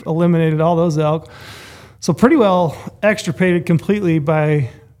would have eliminated all those elk. So pretty well extirpated completely by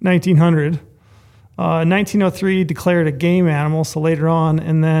 1900. 1903 declared a game animal, so later on.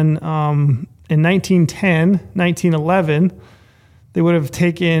 And then in 1910, 1911, they would have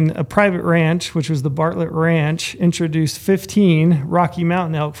taken a private ranch, which was the Bartlett Ranch, introduced 15 Rocky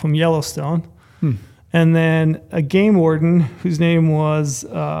Mountain elk from Yellowstone. And then a game warden whose name was,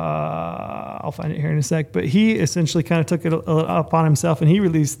 I'll find it here in a sec, but he essentially kind of took it up on himself, and they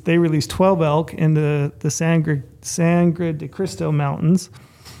released 12 elk into the Sangre de Cristo Mountains.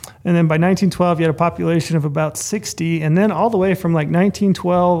 And then by 1912, you had a population of about 60. And then all the way from like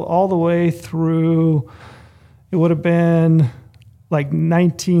 1912 all the way through, it would have been like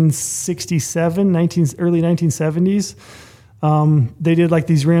 1967, early 1970s. They did like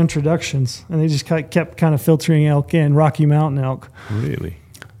these reintroductions, and they just kept kind of filtering elk in, Rocky Mountain elk. Really?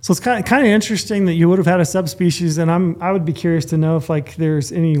 So it's kind of interesting that you would have had a subspecies, and I would be curious to know if like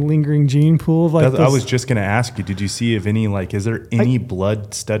there's any lingering gene pool of like. I was just going to ask you, did you see if any is there any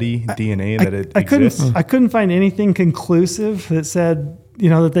blood study DNA that it exists? I couldn't find anything conclusive that said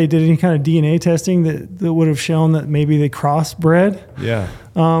that they did any kind of DNA testing that would have shown that maybe they crossbred. Yeah.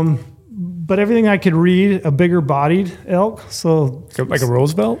 But everything I could read, a bigger bodied elk, so like a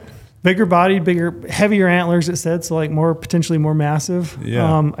Roosevelt. Bigger bodied, heavier antlers, it said, so like potentially more massive.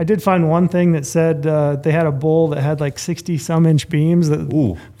 Yeah. I did find one thing that said they had a bull that had like 60-some inch beams it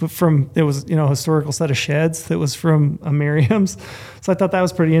was, a historical set of sheds that was from a Merriam's. So I thought that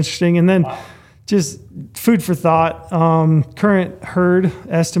was pretty interesting. And then just food for thought, current herd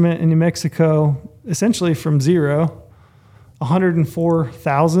estimate in New Mexico, essentially from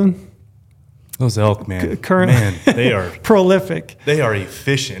 104,000. Those elk, man, they are prolific. They are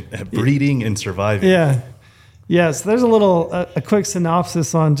efficient at breeding and surviving. Yeah. So there's a quick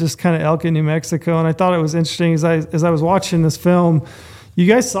synopsis on just kind of elk in New Mexico. And I thought it was interesting as I was watching this film, You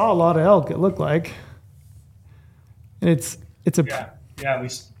guys saw a lot of elk, it looked like. And it's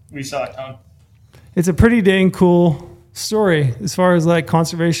we saw a ton. It's a pretty dang cool story as far as like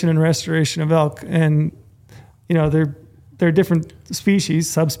conservation and restoration of elk. And, you know, they're different species,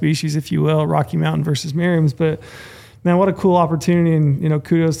 subspecies, if you will, Rocky Mountain versus Merriam's. But man, what a cool opportunity. And, you know,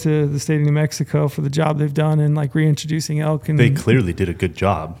 kudos to the state of New Mexico for the job they've done in like reintroducing elk. And They clearly did a good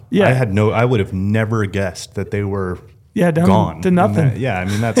job. Yeah. I would have never guessed that they were down gone to nothing. I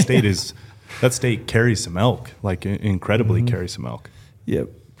mean, that state that state carries some elk, like incredibly carries some elk. Yeah,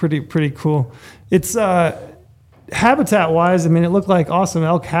 pretty cool. It's habitat wise, I mean, it looked like awesome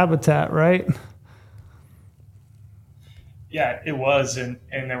elk habitat, right? Yeah, it was, and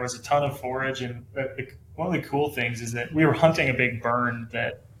there was a ton of forage. And one of the cool things is that we were hunting a big burn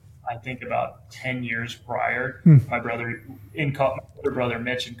that I think about 10 years prior. My brother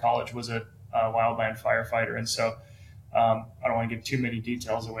Mitch in college was a wildland firefighter, and so I don't want to give too many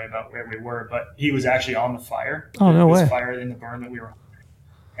details away about where we were, but he was actually on the fire. Oh, no way! Fire in the burn that we were hunting.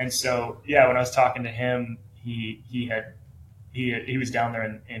 And so, yeah, when I was talking to him, he was down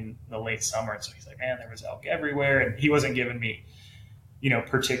there in the late summer, and so he's like, man, there was elk everywhere, and he wasn't giving me, you know,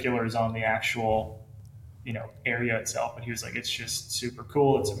 particulars on the actual, you know, area itself, but he was like, it's just super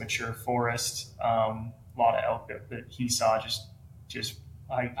cool. It's a mature forest, a lot of elk that he saw just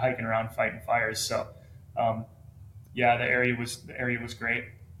hiking around fighting fires. So, yeah, the area was great.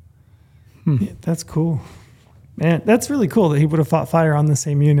 Yeah, that's cool, man. That's really cool that he would have fought fire on the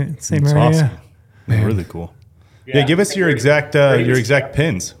same unit, same It's area. awesome. Man. Really cool. Yeah, give us your exact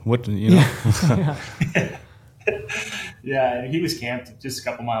pins. What, you know? Yeah, and he was camped just a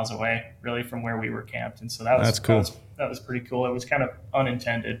couple miles away, really, from where we were camped, and so that's cool. That was pretty cool. It was kind of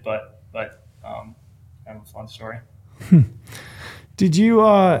unintended, but kind of a fun story. Did you,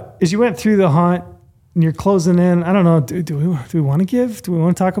 as you went through the hunt and you're closing in, I don't know, do we want to give? Do we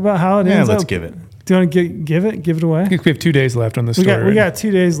want to talk about how it ends? Yeah, let's give it. Do you want to give it away? I think we have 2 days left on the story. We got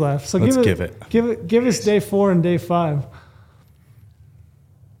 2 days left. So let's give us day 4 and day 5.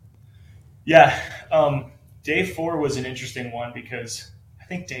 Yeah. Day 4 was an interesting one because I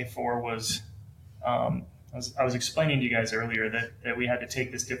think day 4 was, I was explaining to you guys earlier that we had to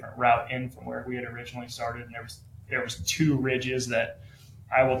take this different route in from where we had originally started. And there was 2 ridges that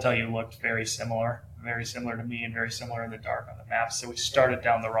I will tell you looked very similar to me and very similar in the dark on the map. So we started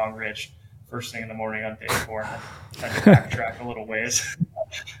down the wrong ridge first thing in the morning on day 4 and then had to backtrack a little ways.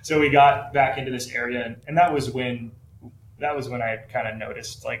 So we got back into this area, and that was when I had kind of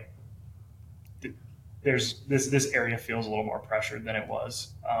noticed, like, there's this area feels a little more pressured than it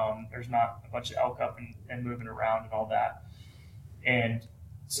was. There's not a bunch of elk up and moving around and all that. And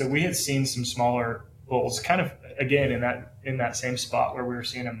so we had seen some smaller bulls kind of, again, in that same spot where we were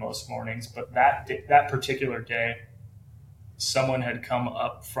seeing them most mornings. But that particular day, someone had come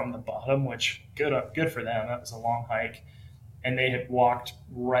up from the bottom, which good for them. That was a long hike. And they had walked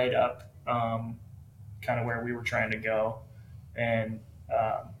right up kind of where we were trying to go. And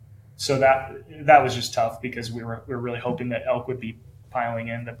so that was just tough because we were really hoping that elk would be piling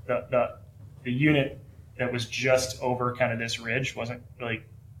in. The unit that was just over kind of this ridge wasn't really,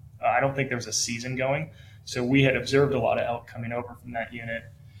 I don't think there was a season going. So we had observed a lot of elk coming over from that unit.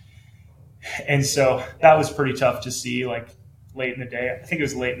 And so that was pretty tough to see, like, late in the day. I think it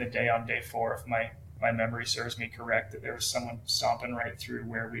was late in the day on day 4, if my memory serves me correct, that there was someone stomping right through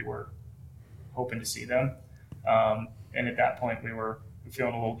where we were hoping to see them. And at that point we were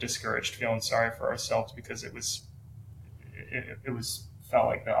feeling a little discouraged, feeling sorry for ourselves because it felt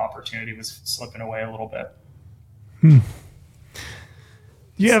like the opportunity was slipping away a little bit.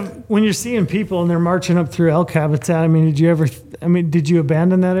 When you're seeing people and they're marching up through elk habitat, I mean, did you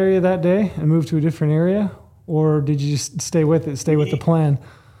abandon that area that day and move to a different area? Or did you just stay with the plan?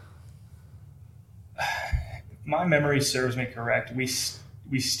 My memory serves me correct. We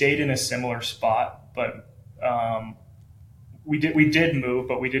stayed in a similar spot, but we did move,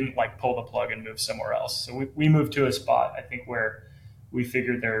 but we didn't like pull the plug and move somewhere else. So we moved to a spot, I think, where we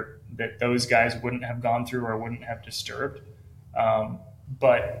figured that those guys wouldn't have gone through or wouldn't have disturbed.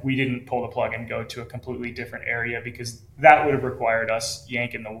 But we didn't pull the plug and go to a completely different area because that would have required us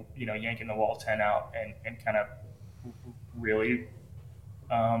yanking the wall tent out and kind of really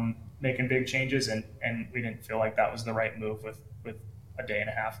making big changes. And we didn't feel like that was the right move with a day and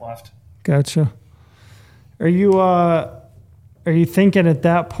a half left. Gotcha. Are you thinking at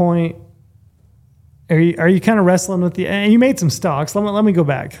that point, are you kind of wrestling with and you made some stalks. Let me go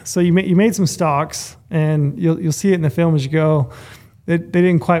back. So you made some stalks, and you'll see it in the film as you go. They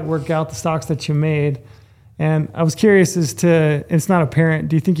didn't quite work out, the stalks that you made. And I was curious as to, it's not apparent,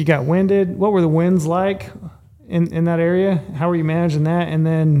 do you think you got winded? What were the winds like in that area? How were you managing that? And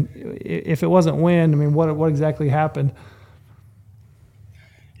then if it wasn't wind, I mean, what exactly happened?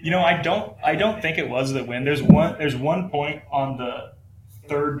 I don't think it was the wind. There's one point on the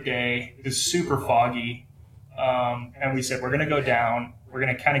third day, it was super foggy, and we said we're going to go down. We're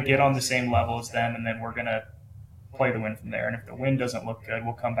going to kind of get on the same level as them, and then we're going to play the wind from there. And if the wind doesn't look good,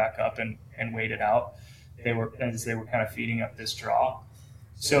 we'll come back up and wait it out. They were kind of feeding up this draw.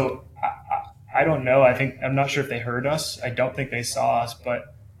 So I don't know. I'm not sure if they heard us. I don't think they saw us,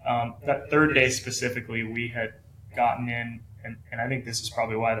 but that third day specifically, we had gotten in, and I think this is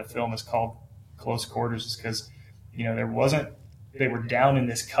probably why the film is called Close Quarters, is because they were down in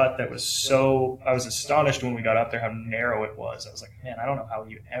this cut that was so. I was astonished when we got up there how narrow it was. I was like, man, I don't know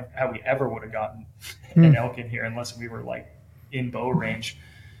how we ever would have gotten an elk in here unless we were like in bow range.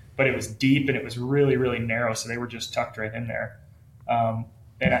 But it was deep and it was really, really narrow, so they were just tucked right in there.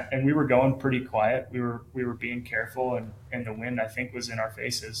 And we were going pretty quiet. We were being careful, and the wind, I think, was in our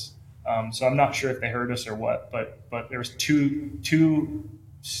faces. So I'm not sure if they heard us or what, but there was two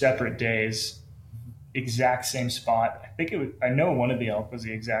separate days, exact same spot. I know one of the elk was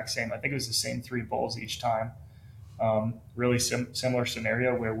the exact same. I think it was the same 3 bulls each time. Really similar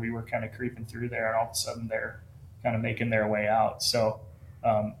scenario where we were kind of creeping through there, and all of a sudden they're kind of making their way out. So,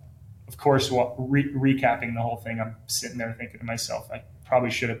 of course, recapping the whole thing, I'm sitting there thinking to myself, I probably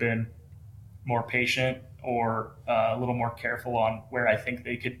should have been more patient or a little more careful on where I think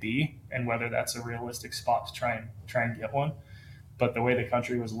they could be and whether that's a realistic spot to try and get one. But the way the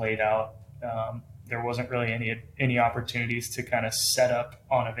country was laid out, there wasn't really any opportunities to kind of set up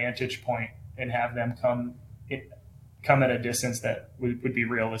on a vantage point and have them come at a distance that would be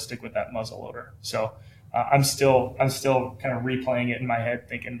realistic with that muzzleloader. So I'm still kind of replaying it in my head,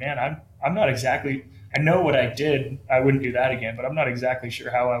 thinking, man, I'm not exactly. I know what I did. I wouldn't do that again, but I'm not exactly sure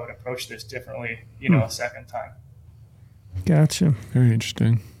how I would approach this differently, a second time. Gotcha. Very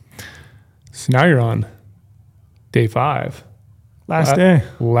interesting. So now you're on day 5. Last day.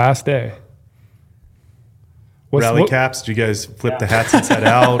 Rally caps? Did you guys flip the hats and set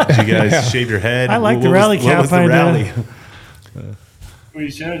out? Did you guys shave your head? I like the rally cap. What was the rally? We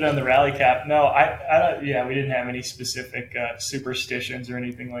should have done the rally cap. No, we didn't have any specific superstitions or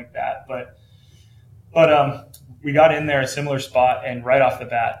anything like that. But we got in there a similar spot, and right off the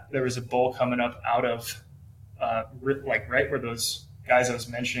bat, there was a bull coming up out of right where those guys I was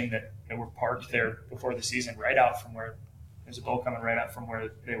mentioning that were parked there before the season, right out from where there's a bull coming right out from where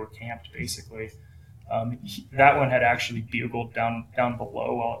they were camped, basically. That one had actually bugled down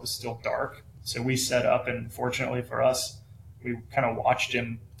below while it was still dark. So we set up, and fortunately for us, we kind of watched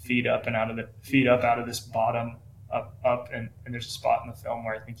him feed up out of this bottom up, and there's a spot in the film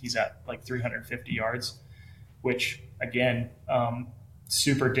where I think he's at like 350 yards, which again,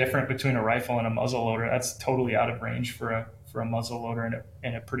 super different between a rifle and a muzzleloader. That's totally out of range for a muzzleloader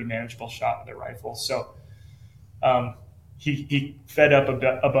and a pretty manageable shot with a rifle. So he fed up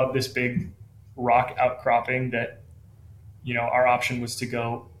above this big rock outcropping that, our option was to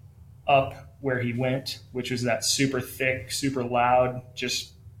go up where he went, which was that super thick, super loud,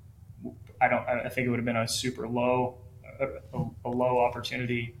 I think it would have been a super low, a low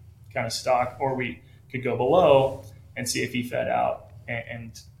opportunity kind of stock, or we could go below and see if he fed out.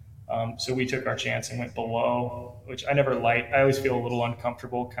 So we took our chance and went below, which I never like. I always feel a little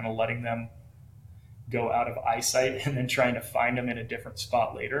uncomfortable kind of letting them go out of eyesight and then trying to find them in a different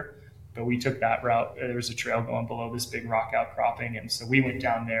spot later. But we took that route. There was a trail going below this big rock outcropping. And so we went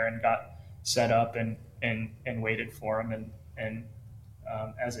down there and got set up and waited for him. And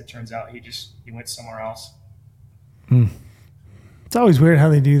as it turns out, he went somewhere else. It's always weird how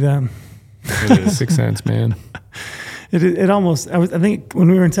they do that. It is. Sixth sense, man. It almost, I think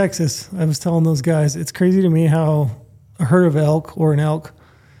when we were in Texas, I was telling those guys, it's crazy to me how a herd of elk or an elk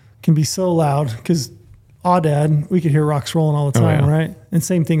can be so loud, because Aoudad, we could hear rocks rolling all the time, right? And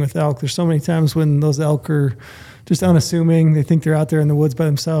same thing with elk. There's so many times when those elk are just unassuming. They think they're out there in the woods by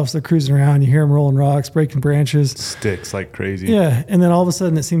themselves. They're cruising around. You hear them rolling rocks, breaking branches. Sticks like crazy. Yeah. And then all of a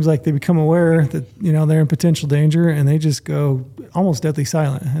sudden it seems like they become aware that, they're in potential danger, and they just go almost deadly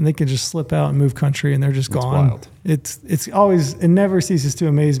silent, and they can just slip out and move country, and they're just gone. Wild. It's always, it never ceases to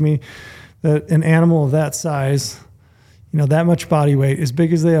amaze me that an animal of that size, that much body weight, as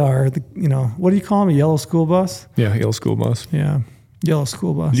big as they are, what do you call them? A yellow school bus? Yeah, yellow school bus. Yeah. Yellow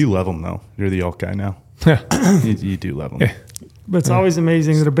school bus. You love them, though. You're the elk guy now. Yeah. You do love them. Yeah. But it's always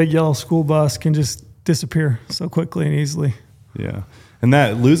amazing that a big yellow school bus can just disappear so quickly and easily. Yeah. And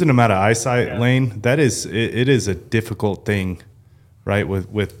that losing them out of eyesight, Lane, it is a difficult thing, right,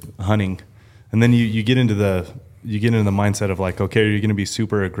 with hunting. And then you get into the mindset of like, okay, are you going to be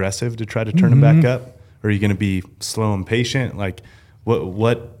super aggressive to try to turn them back up? Or are you going to be slow and patient? Like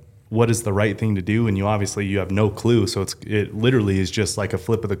what is the right thing to do? And you have no clue. So it literally is just like a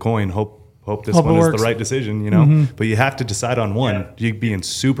flip of the coin. Hope this one is the right decision, but you have to decide on one. Yeah. You being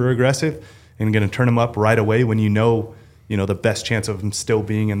super aggressive and going to turn them up right away when the best chance of them still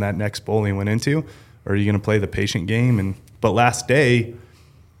being in that next bowl he went into, or are you going to play the patient game? But last day,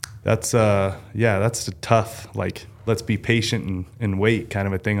 that's a tough, like, let's be patient and wait kind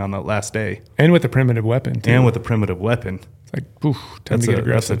of a thing on that last day. And with a primitive weapon, too. It's like, oof, time to get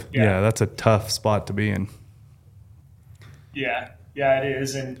aggressive. That's a tough spot to be in. Yeah, it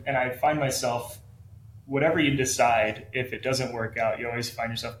is. And I find myself, whatever you decide, if it doesn't work out, you always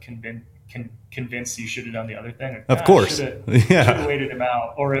find yourself convinced you should have done the other thing. Like, of course. Should have waited him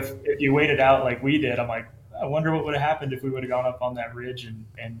out. Or if you waited out like we did, I'm like, I wonder what would have happened if we would have gone up on that ridge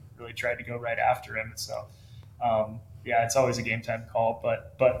and really tried to go right after him. So, it's always a game time call.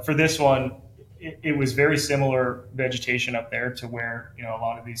 But for this one, it was very similar vegetation up there to where, a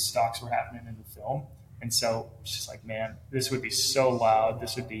lot of these stalks were happening in the film. And so it's just like, man, this would be so loud.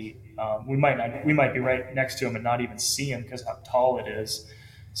 This would be, we might be right next to him and not even see him because how tall it is.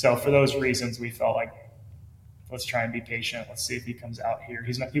 So for those reasons, we felt like, let's try and be patient. Let's see if he comes out here.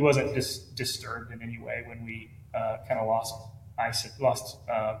 He wasn't disturbed in any way when we kind of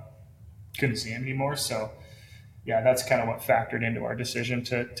couldn't see him anymore. So yeah, that's kind of what factored into our decision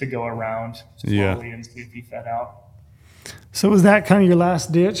to go around slowly and see if he fed out. So was that kind of your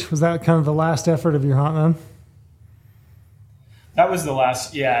last ditch? Was that kind of the last effort of your hunt then? That was the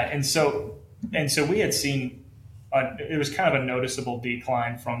last, yeah. And so we had seen, it was kind of a noticeable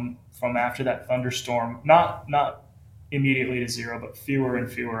decline from after that thunderstorm, not immediately to zero, but fewer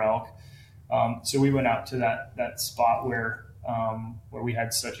and fewer elk. So we went out to that spot where we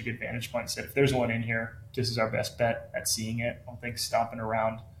had such a good vantage point and said, if there's one in here, this is our best bet at seeing it. I don't think stopping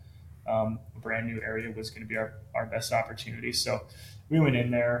around a brand new area was going to be our best opportunity. So we went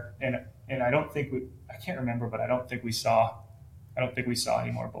in there and I can't remember, but I don't think we saw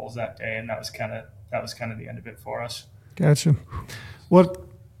any more bulls that day. And that was kind of the end of it for us. Gotcha. What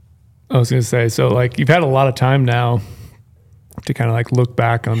I was going to say, so like you've had a lot of time now to kind of like look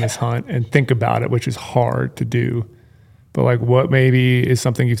back on this hunt and think about it, which is hard to do. But like what maybe is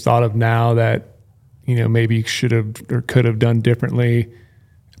something you've thought of now that, maybe you should have or could have done differently,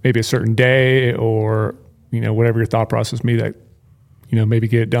 maybe a certain day or, whatever your thought process may be that, maybe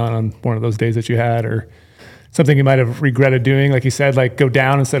get it done on one of those days that you had, or something you might have regretted doing, like you said, like go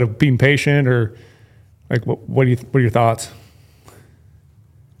down instead of being patient, or like what are your thoughts?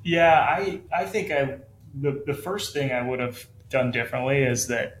 Yeah, I think the first thing I would have done differently is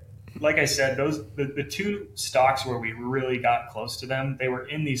that, like I said, the two stalks where we really got close to them, they were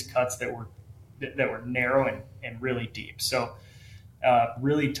in these cuts that were narrow and really deep. So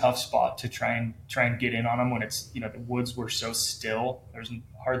really tough spot to try and get in on them when it's, the woods were so still. There's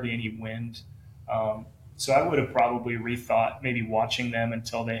hardly any wind. So I would have probably rethought maybe watching them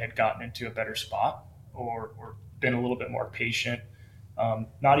until they had gotten into a better spot or been a little bit more patient.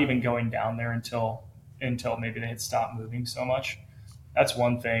 Not even going down there until maybe they had stopped moving so much. That's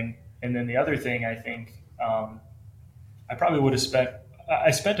one thing. And then the other thing, I think, I probably would have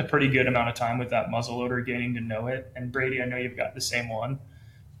spent a pretty good amount of time with that muzzleloader getting to know it. And Brady, I know you've got the same one.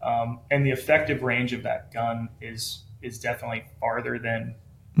 And the effective range of that gun is definitely farther than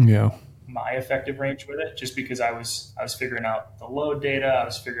my effective range with it, just because I was figuring out the load data. I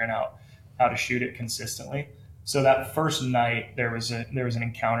was figuring out how to shoot it consistently. So that first night there was an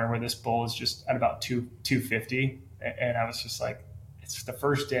encounter where this bull is just at about 250. And I was just like, it's the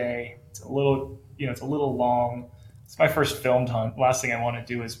first day. It's a little long. It's my first filmed hunt. Last thing I want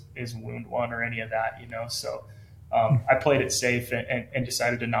to do is wound one or any of that, So I played it safe and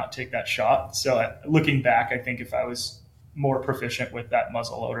decided to not take that shot. So looking back, I think if I was more proficient with that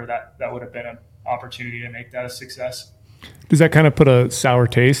muzzle loader, that would have been an opportunity to make that a success. Does that kind of put a sour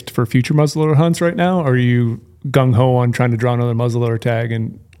taste for future muzzleloader hunts right now? Or are you gung-ho on trying to draw another muzzleloader tag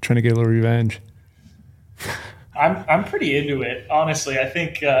and trying to get a little revenge? I'm pretty into it, honestly. I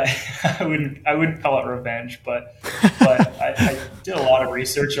think I wouldn't call it revenge, but I did a lot of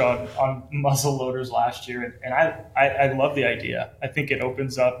research on muzzle loaders last year, and I love the idea. I think it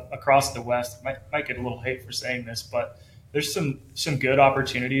opens up across the West. Might get a little hate for saying this, but there's some good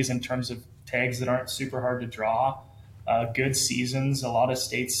opportunities in terms of tags that aren't super hard to draw. Good seasons. A lot of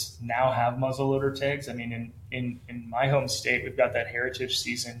states now have muzzleloader tags. I mean, in my home state, we've got that heritage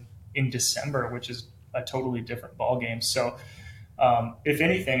season in December, which is a totally different ball game. So, if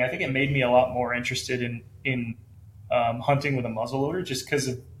anything, I think it made me a lot more interested in hunting with a muzzleloader just because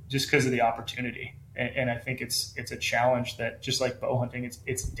of the opportunity. And I think it's a challenge that, just like bow hunting,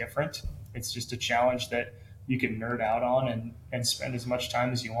 it's different. It's just a challenge that you can nerd out on and spend as much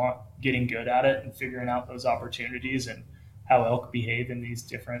time as you want getting good at it and figuring out those opportunities and how elk behave in these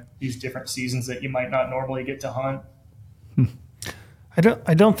different seasons that you might not normally get to hunt.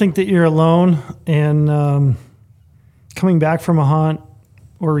 I don't think that you're alone. And coming back from a hunt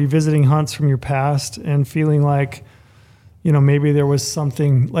or revisiting hunts from your past and feeling like, maybe there was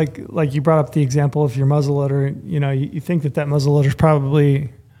something like you brought up the example of your muzzleloader. You think that muzzleloader is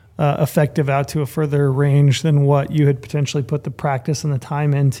probably effective out to a further range than what you had potentially put the practice and the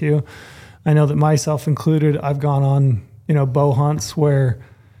time into. I know that myself included, I've gone on, bow hunts where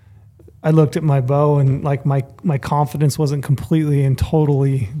I looked at my bow and like my confidence wasn't completely and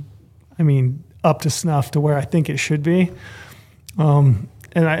totally, up to snuff to where I think it should be. And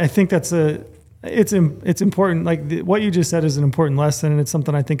I think that's it's important. Like what you just said is an important lesson. And it's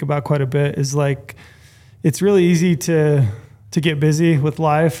something I think about quite a bit, is like, it's really easy to get busy with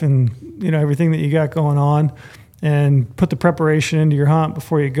life and, everything that you got going on and put the preparation into your hunt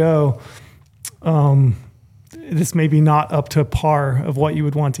before you go. This may be not up to par of what you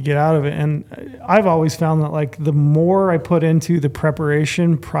would want to get out of it. And I've always found that like the more I put into the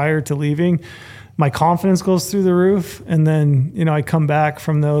preparation prior to leaving, my confidence goes through the roof. And then, I come back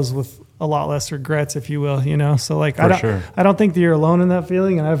from those with a lot less regrets, if you will, so like, I don't think that you're alone in that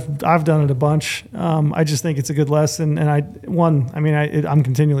feeling. And I've done it a bunch. I just think it's a good lesson. And I'm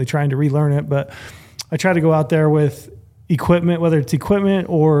continually trying to relearn it, but I try to go out there with equipment, whether it's equipment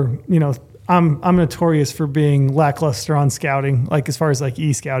or, I'm notorious for being lackluster on scouting, like as far as like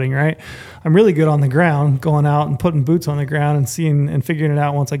e-scouting, right? I'm really good on the ground, going out and putting boots on the ground and seeing and figuring it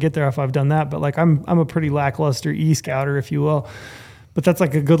out once I get there if I've done that. But like I'm a pretty lackluster e-scouter, if you will. But that's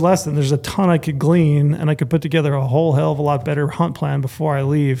like a good lesson. There's a ton I could glean, and I could put together a whole hell of a lot better hunt plan before I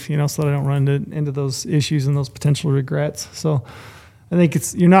leave, so that I don't run into those issues and those potential regrets. So I think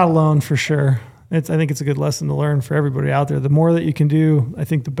you're not alone for sure. I think it's a good lesson to learn for everybody out there. The more that you can do, I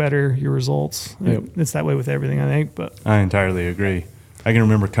think the better your results. Yep. It's that way with everything, I think. But I entirely agree. I can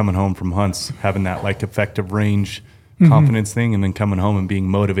remember coming home from hunts, having that like effective range confidence thing, and then coming home and being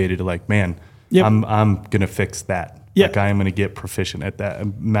motivated to like, man, I'm gonna fix that. Like I am going to get proficient at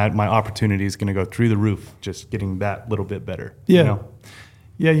that. My opportunity is going to go through the roof, just getting that little bit better. Yeah.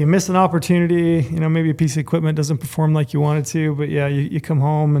 Yeah, you miss an opportunity, maybe a piece of equipment doesn't perform like you wanted to, but you come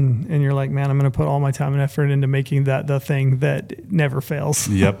home and you're like, man, I'm going to put all my time and effort into making that the thing that never fails.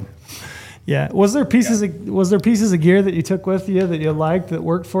 Yep. Yeah. Was there pieces of gear that you took with you that you liked that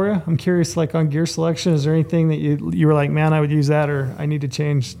worked for you? I'm curious, like on gear selection, is there anything that you were like, man, I would use that, or I need to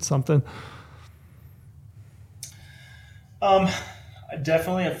change something?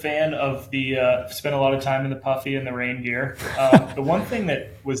 Definitely a fan of spent a lot of time in the puffy and the rain gear. The one thing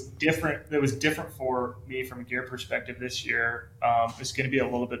that was different for me from a gear perspective this year, is going to be a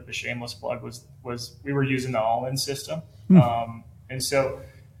little bit of a shameless plug, was we were using the all-in system. And so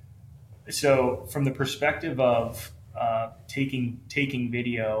from the perspective of, taking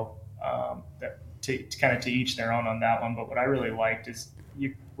video, to each their own on that one. But what I really liked is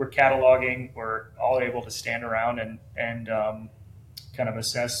we're cataloging, we're all able to stand around and kind of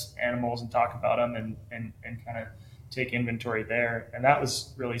assess animals and talk about them and kind of take inventory there. And that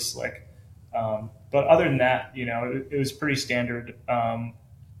was really slick. But other than that, it was pretty standard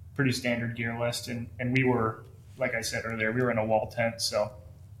gear list. And we were, like I said earlier, we were in a wall tent. So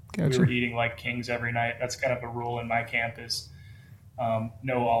we were eating like kings every night. That's kind of a rule in my camp is,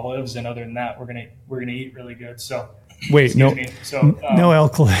 no olives. And other than that, we're going to eat really good. So wait, no, no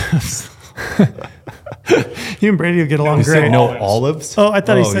elk lives. You and Brady will get along great. No olives? Oh, I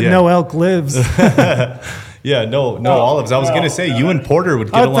thought he said no elk lives. Yeah, no olives. I was going to say you and Porter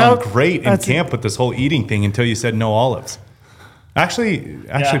would get along great in camp with this whole eating thing until you said no olives. Actually,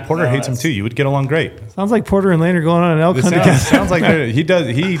 Porter hates them too. You would get along great. Sounds like Porter and Lane are going on an elk hunt together. Sounds like he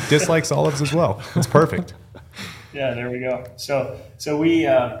dislikes olives as well. It's perfect. Yeah, there we go. So we,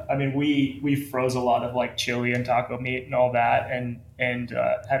 we froze a lot of like chili and taco meat and all that, and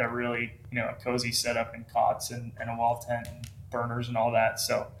had a really a cozy setup and cots and a wall tent and burners and all that.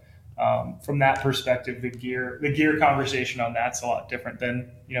 So from that perspective, the gear conversation on that's a lot different than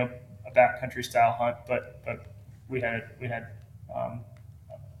a backcountry style hunt. But we had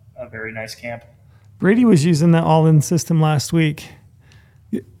a very nice camp. Brady was using that all-in system last week.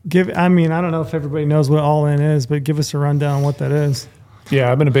 I don't know if everybody knows what all-in is, but give us a rundown on what that is.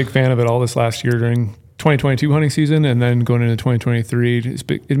 Yeah, I've been a big fan of it all this last year during 2022 hunting season, and then going into 2023.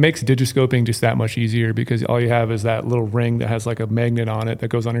 It makes digiscoping just that much easier because all you have is that little ring that has like a magnet on it that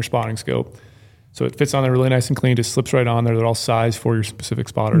goes on your spotting scope. So it fits on there really nice and clean, just slips right on there. They're all sized for your specific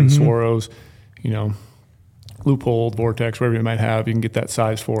spotter and Swaros. loophole, vortex, whatever you might have, you can get that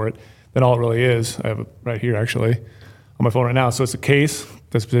size for it. Then all it really is, I have it right here actually on my phone right now. So it's a case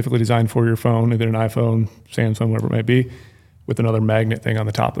that's specifically designed for your phone, either an iPhone, Samsung, whatever it might be, with another magnet thing on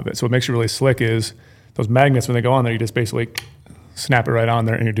the top of it. So what makes it really slick is those magnets, when they go on there, you just basically snap it right on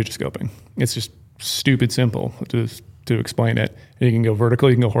there and you're digiscoping. It's just stupid simple to explain it. And you can go vertical,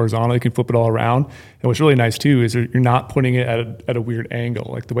 you can go horizontal, you can flip it all around. And what's really nice too is you're not putting it at a weird angle.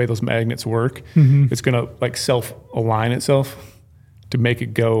 Like the way those magnets work, it's going to like self-align itself to make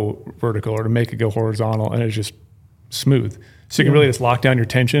it go vertical or to make it go horizontal, and it's just smooth. So you can really just lock down your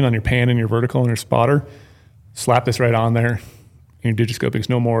tension on your pan and your vertical and your spotter, slap this right on there, and your digiscoping is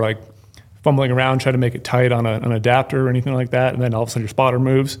no more like fumbling around trying to make it tight on an adapter or anything like that, and then all of a sudden your spotter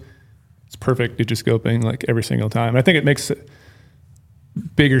moves. It's perfect digiscoping like every single time. And I think it makes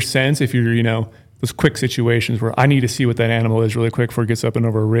bigger sense if you're, those quick situations where I need to see what that animal is really quick before it gets up and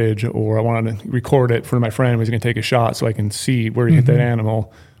over a ridge, or I want to record it for my friend who's going to take a shot so I can see where to hit that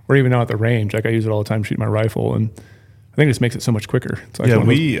animal, or even out at the range. Like I use it all the time shooting my rifle, and I think it just makes it so much quicker. It's like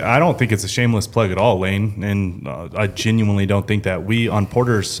I don't think it's a shameless plug at all, Lane, and I genuinely don't think that. We, on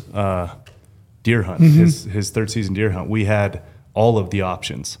Porter's deer hunt, his third season deer hunt, we had all of the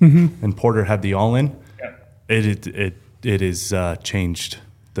options, and Porter had the all-in. It is changed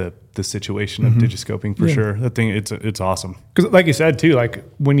the situation of digiscoping for sure. That thing, it's awesome. Because like you said too, like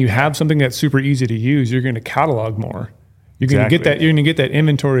when you have something that's super easy to use, you're going to catalog more. You're going to get that. You're going to get that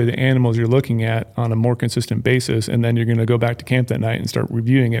inventory of the animals you're looking at on a more consistent basis, and then you're going to go back to camp that night and start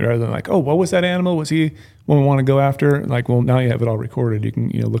reviewing it rather than like, oh, what was that animal? Was he one we want to go after? Like, well, now you have it all recorded. You can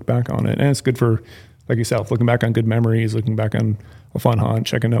look back on it, and it's good for like yourself, looking back on good memories, looking back on a fun hunt,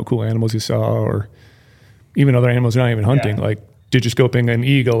 checking out cool animals you saw, or even other animals you're not even hunting, like digiscoping an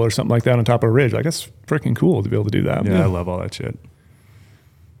eagle or something like that on top of a ridge. Like that's freaking cool to be able to do that. Yeah, I love all that shit.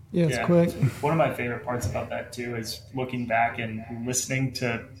 Yeah, it's quick. One of my favorite parts about that too is looking back and listening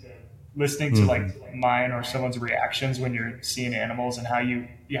to like mine or someone's reactions when you're seeing animals, and how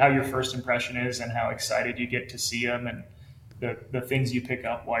your first impression is and how excited you get to see them, and the things you pick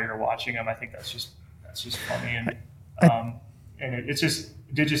up while you're watching them. I think that's just funny, and it's just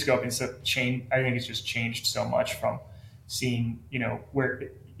digiscoping stuff change. I think it's just changed so much from seeing,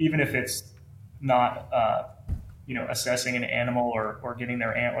 where even if it's not assessing an animal or getting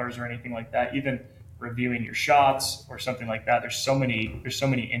their antlers or anything like that, even reviewing your shots or something like that. There's so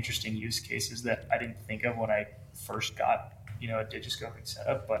many interesting use cases that I didn't think of when I first got a digiscoping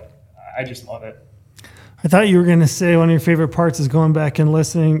setup, but I just love it. I thought you were going to say one of your favorite parts is going back and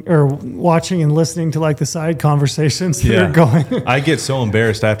listening or watching and listening to like the side conversations that are going. I get so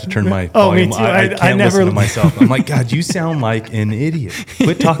embarrassed I have to turn my volume. Me too. I can't listen to myself. I'm like, God, you sound like an idiot.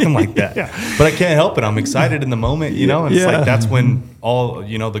 Quit talking like that. But I can't help it. I'm excited in the moment, and it's like that's when all,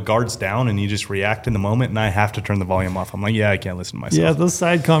 the guard's down and you just react in the moment, and I have to turn the volume off. I'm like, I can't listen to myself. Yeah, those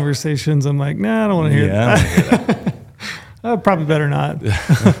side conversations, I'm like, nah, I don't want to hear that. Probably better not.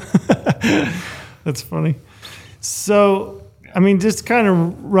 That's funny. So, I mean, just kind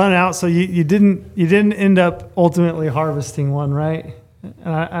of run out. So you didn't end up ultimately harvesting one, right?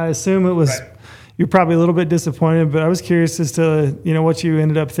 And I assume it was, you're probably a little bit disappointed, but I was curious as to, what you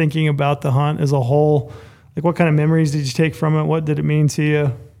ended up thinking about the hunt as a whole. Like what kind of memories did you take from it? What did it mean to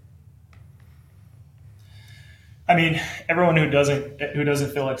you? I mean, everyone who doesn't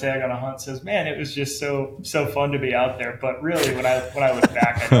fill a tag on a hunt says, "Man, it was just so fun to be out there." But really, when I look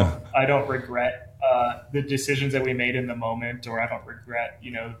back, I don't regret the decisions that we made in the moment, or I don't regret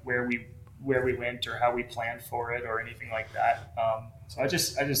where we went or how we planned for it or anything like that. So I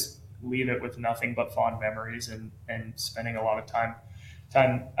just leave it with nothing but fond memories and spending a lot of time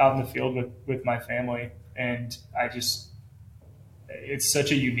out in the field with my family, and it's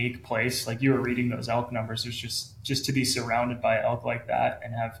such a unique place. Like you were reading those elk numbers, there's just to be surrounded by elk like that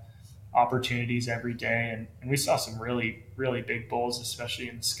and have opportunities every day. And we saw some really, really big bulls, especially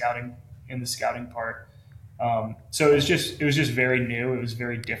in the scouting part. So it was just very new. It was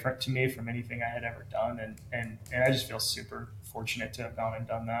very different to me from anything I had ever done. And I just feel super fortunate to have gone and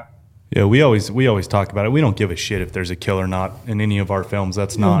done that. Yeah. We always talk about it. We don't give a shit if there's a kill or not in any of our films.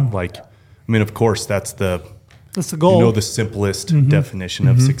 That's not of course that's the goal. The simplest definition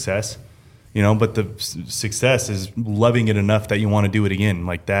of success, but the success is loving it enough that you want to do it again.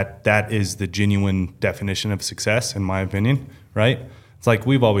 Like that is the genuine definition of success, in my opinion, right? It's like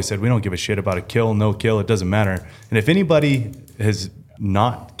we've always said, we don't give a shit about a kill, no kill, it doesn't matter. And if anybody has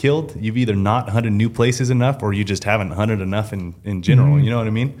not killed, you've either not hunted new places enough or you just haven't hunted enough in general. You know what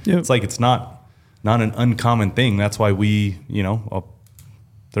I mean? Yep. It's like it's not an uncommon thing. That's why we,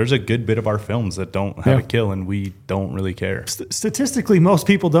 there's a good bit of our films that don't have a kill, and we don't really care. Statistically, most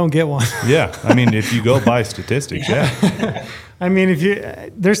people don't get one. Yeah, I mean, if you go by statistics, I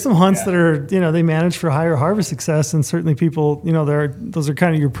mean, there's some hunts that are, they manage for higher harvest success, and certainly people, those are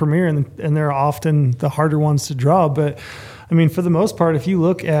kind of your premier, and they're often the harder ones to draw. But I mean, for the most part, if you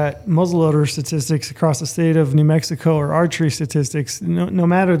look at muzzleloader statistics across the state of New Mexico or archery statistics, no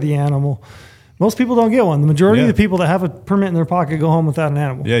matter the animal, most people don't get one. The majority of the people that have a permit in their pocket go home without an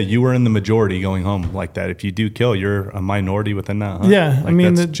animal. Yeah, you were in the majority going home like that. If you do kill, you're a minority within that hunt. Yeah, I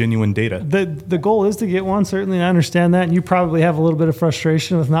mean, that's genuine data. The goal is to get one, certainly, and I understand that. And you probably have a little bit of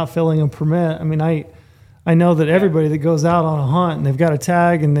frustration with not filling a permit. I mean, I know that everybody that goes out on a hunt and they've got a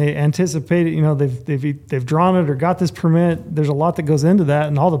tag and they anticipate it, they've drawn it or got this permit. There's a lot that goes into that,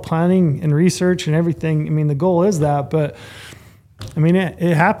 and all the planning and research and everything. I mean, the goal is that, but I mean,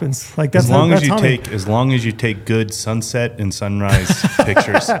 it happens. Like that's as long as you take good sunset and sunrise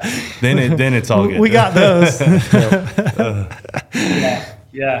pictures, then it's all good. We got those.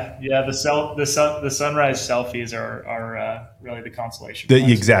 Yeah. The sunrise selfies are really the consolation.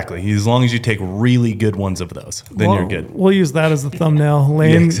 Exactly. As long as you take really good ones of those, then you're good. We'll use that as a thumbnail.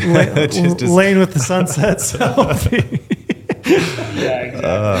 Lane with the sunset selfie. Yeah,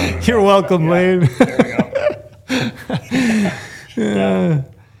 exactly. You're welcome, Lane. There we go.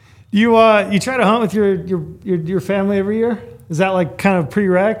 You try to hunt with your family every year? Is that like kind of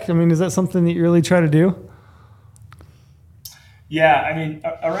prereq? I mean, is that something that you really try to do? Yeah, I mean,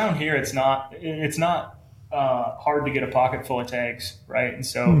 around here it's not hard to get a pocket full of tags, right? And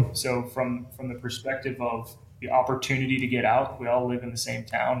so from the perspective of the opportunity to get out, we all live in the same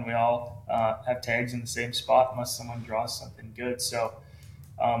town. We all have tags in the same spot unless someone draws something good. So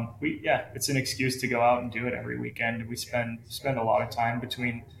it's an excuse to go out and do it every weekend. We spend a lot of time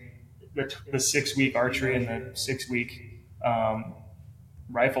between the 6-week archery and the 6-week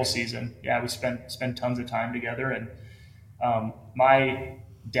rifle season. Yeah, we spend tons of time together. And my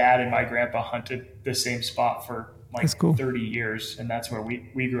dad and my grandpa hunted the same spot for like 30 years, and that's where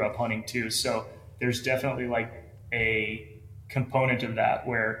we grew up hunting too. So there's definitely like a component of that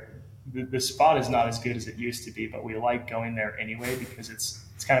where the spot is not as good as it used to be, but we like going there anyway because it's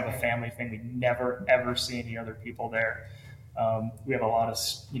kind of a family thing. We never ever see any other people there. We have a lot of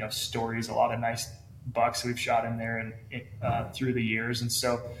stories, a lot of nice bucks we've shot in there and through the years, and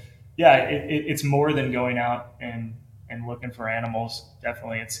so it's more than going out and looking for animals.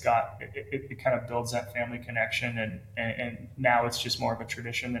 Definitely, it kind of builds that family connection, and now it's just more of a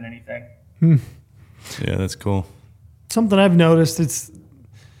tradition than anything. Yeah, that's cool. Something I've noticed, it's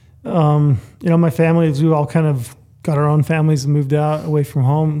my family, we all kind of got our own families and moved out away from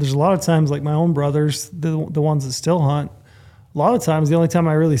home. There's a lot of times, like my own brothers, the ones that still hunt, a lot of times the only time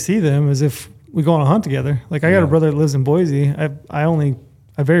I really see them is if we go on a hunt together. Like I got a brother that lives in Boise.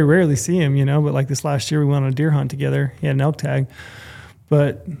 I very rarely see him, but like this last year we went on a deer hunt together. He had an elk tag.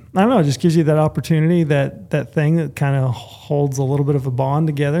 But I don't know, it just gives you that opportunity, that thing that kind of holds a little bit of a bond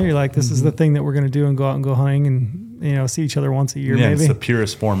together. You're like, this is the thing that we're going to do and go out and go hunting and, see each other once a year maybe. It's the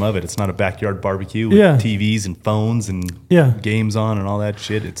purest form of it. It's not a backyard barbecue with TVs and phones and games on and all that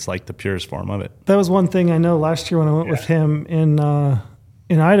shit. It's like the purest form of it. That was one thing I know last year when I went with him in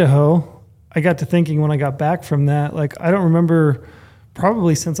Idaho. I got to thinking when I got back from that, like I don't remember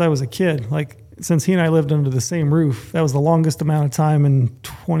probably since I was a kid, like since he and I lived under the same roof, that was the longest amount of time in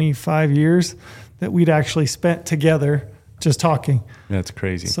 25 years that we'd actually spent together just talking. That's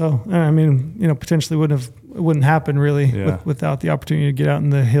crazy. So, I mean, potentially wouldn't happen really without the opportunity to get out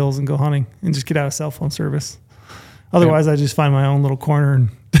in the hills and go hunting and just get out of cell phone service. Otherwise, I just find my own little corner and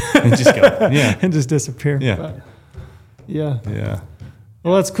just go, and just disappear. Yeah. But, yeah.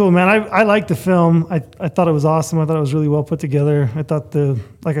 Well, that's cool, man. I liked the film. I thought it was awesome. I thought it was really well put together. I thought the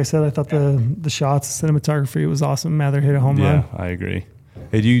shots, the cinematography was awesome. Mather hit a home run. Yeah, I agree.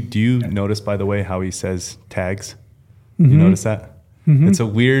 Hey, do you notice, by the way, how he says tags? You notice that? Mm-hmm. It's a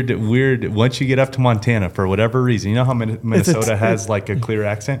weird, once you get up to Montana, for whatever reason, you know how Minnesota has like a clear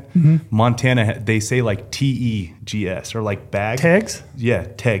accent? Mm-hmm. Montana, they say like TEGS or like bag. Tags? Yeah,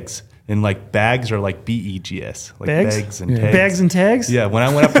 tags. And like bags are like BEGS, like bags and tags. Bags and tags? Yeah. When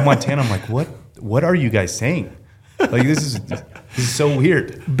I went up to Montana, I'm like, what are you guys saying? Like this is so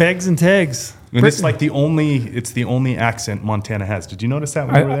weird. Bags and tags. And it's like the only accent Montana has. Did you notice that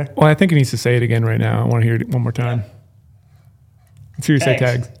when you were there? Well, I think he needs to say it again right now. I want to hear it one more time. Let's hear you say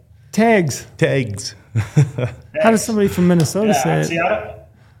tags. Tags. How does somebody from Minnesota say it?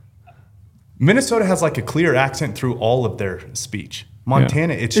 Minnesota has like a clear accent through all of their speech.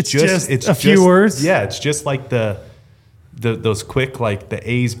 Montana, it's just a few words. Yeah, it's just like those quick, like the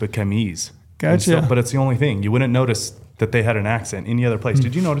A's become E's. Gotcha. But it's the only thing. You wouldn't notice that they had an accent any other place.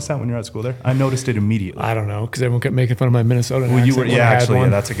 Did you notice that when you were at school there? I noticed it immediately. I don't know, because everyone kept making fun of my Minnesota Well, you were, accent when I had actually,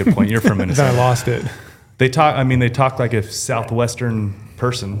 one. that's a good point. You're from Then I Minnesota. lost it. They talk like a Southwestern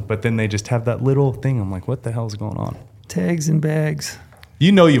person, but then they just have that little thing. I'm like, what the hell is going on? Tags and bags.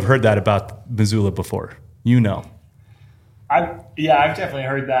 You know, you've heard that about Missoula before. You know. I've definitely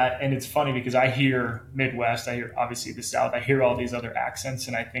heard that, and it's funny because I hear Midwest, I hear obviously the South, I hear all these other accents,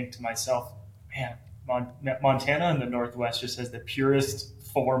 and I think to myself, man, Montana and the Northwest just has the purest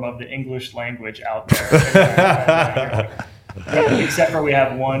form of the English language out there. Except for we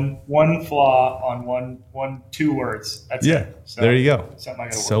have one flaw on two words. That's it. So, there you go. Something I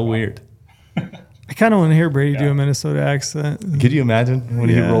gotta So work on. weird. I kind of want to hear Brady do a Minnesota accent. Could you imagine when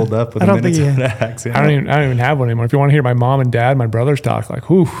he Yeah. rolled up with I a don't think he- Minnesota accent? I don't even have one anymore. If you want to hear my mom and dad, my brothers talk, like,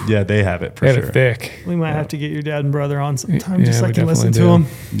 whew, Yeah, they have it for they sure. had it thick. We might have to get your dad and brother on sometime Yeah, just so I we can listen to definitely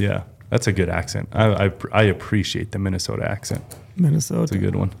them. Yeah, that's a good accent. I appreciate the Minnesota accent. It's a Minnesota.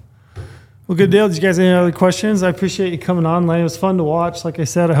 good one. Well, good deal. Did you guys have any other questions? I appreciate you coming on, Lane. It was fun to watch. Like I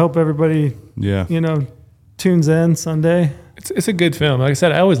said, I hope everybody, Yeah. tunes in Sunday. It's a good film. Like I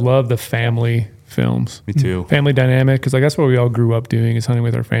said, I always love the family films. Me too. Family dynamic, because like that's what we all grew up doing, is hunting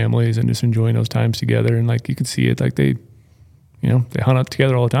with our families and just enjoying those times together. And like you can see it, like they hunt out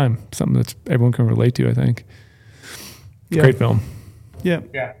together all the time. Something that's everyone can relate to, I think. Yeah. Great film. Yeah.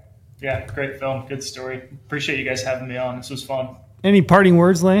 Yeah, great film, good story. Appreciate you guys having me on. This was fun. Any parting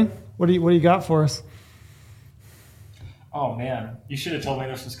words, Lane? What do you got for us? Oh man, you should have told me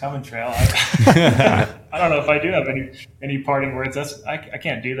this was coming, Trail. I don't know if I do have any parting words. I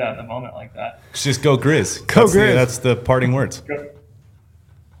can't do that at the moment like that. Just go Grizz. Go Grizz. That's the parting words.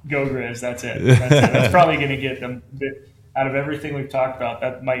 Go Grizz. That's it. That's probably going to get them. Out of everything we've talked about,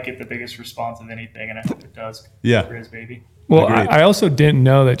 that might get the biggest response of anything, and I hope it does. Yeah. Go Grizz, baby. Well, Agreed. I also didn't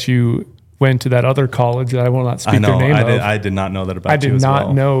know that you went to that other college that I will not speak I know. their name of. I did not know that about I you did as not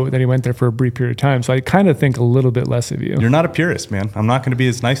well. know that he went there for a brief period of time. So I kind of think a little bit less of you. You're not a purist, man. I'm not going to be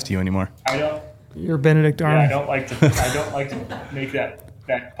as nice to you anymore. I don't. You're Benedict Yeah, Arnold. I don't like to make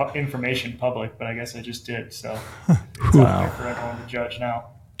that information public, but I guess I just did. So it's out there for everyone to judge now.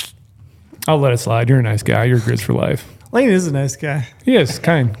 I'll let it slide. You're a nice guy. You're Grizz for life. Lane is a nice guy. He is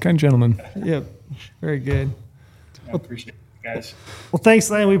kind gentleman. Yep. Very good. I appreciate it, guys. Well, thanks,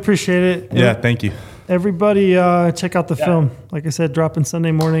 Lane. We appreciate it. Yeah, thank you. Everybody, check out the film. Like I said, dropping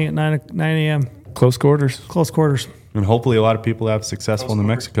Sunday morning at 9 a.m. Close quarters. Close quarters. And hopefully a lot of people have successful New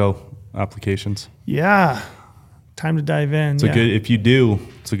Mexico applications. Yeah. Time to dive in. It's a good, if you do,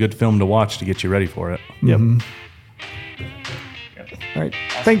 it's a good film to watch to get you ready for it. Yep. Yep. All right.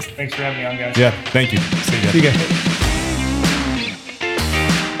 Thanks. Thanks for having me on, guys. Yeah, thank you. See ya. See you guys.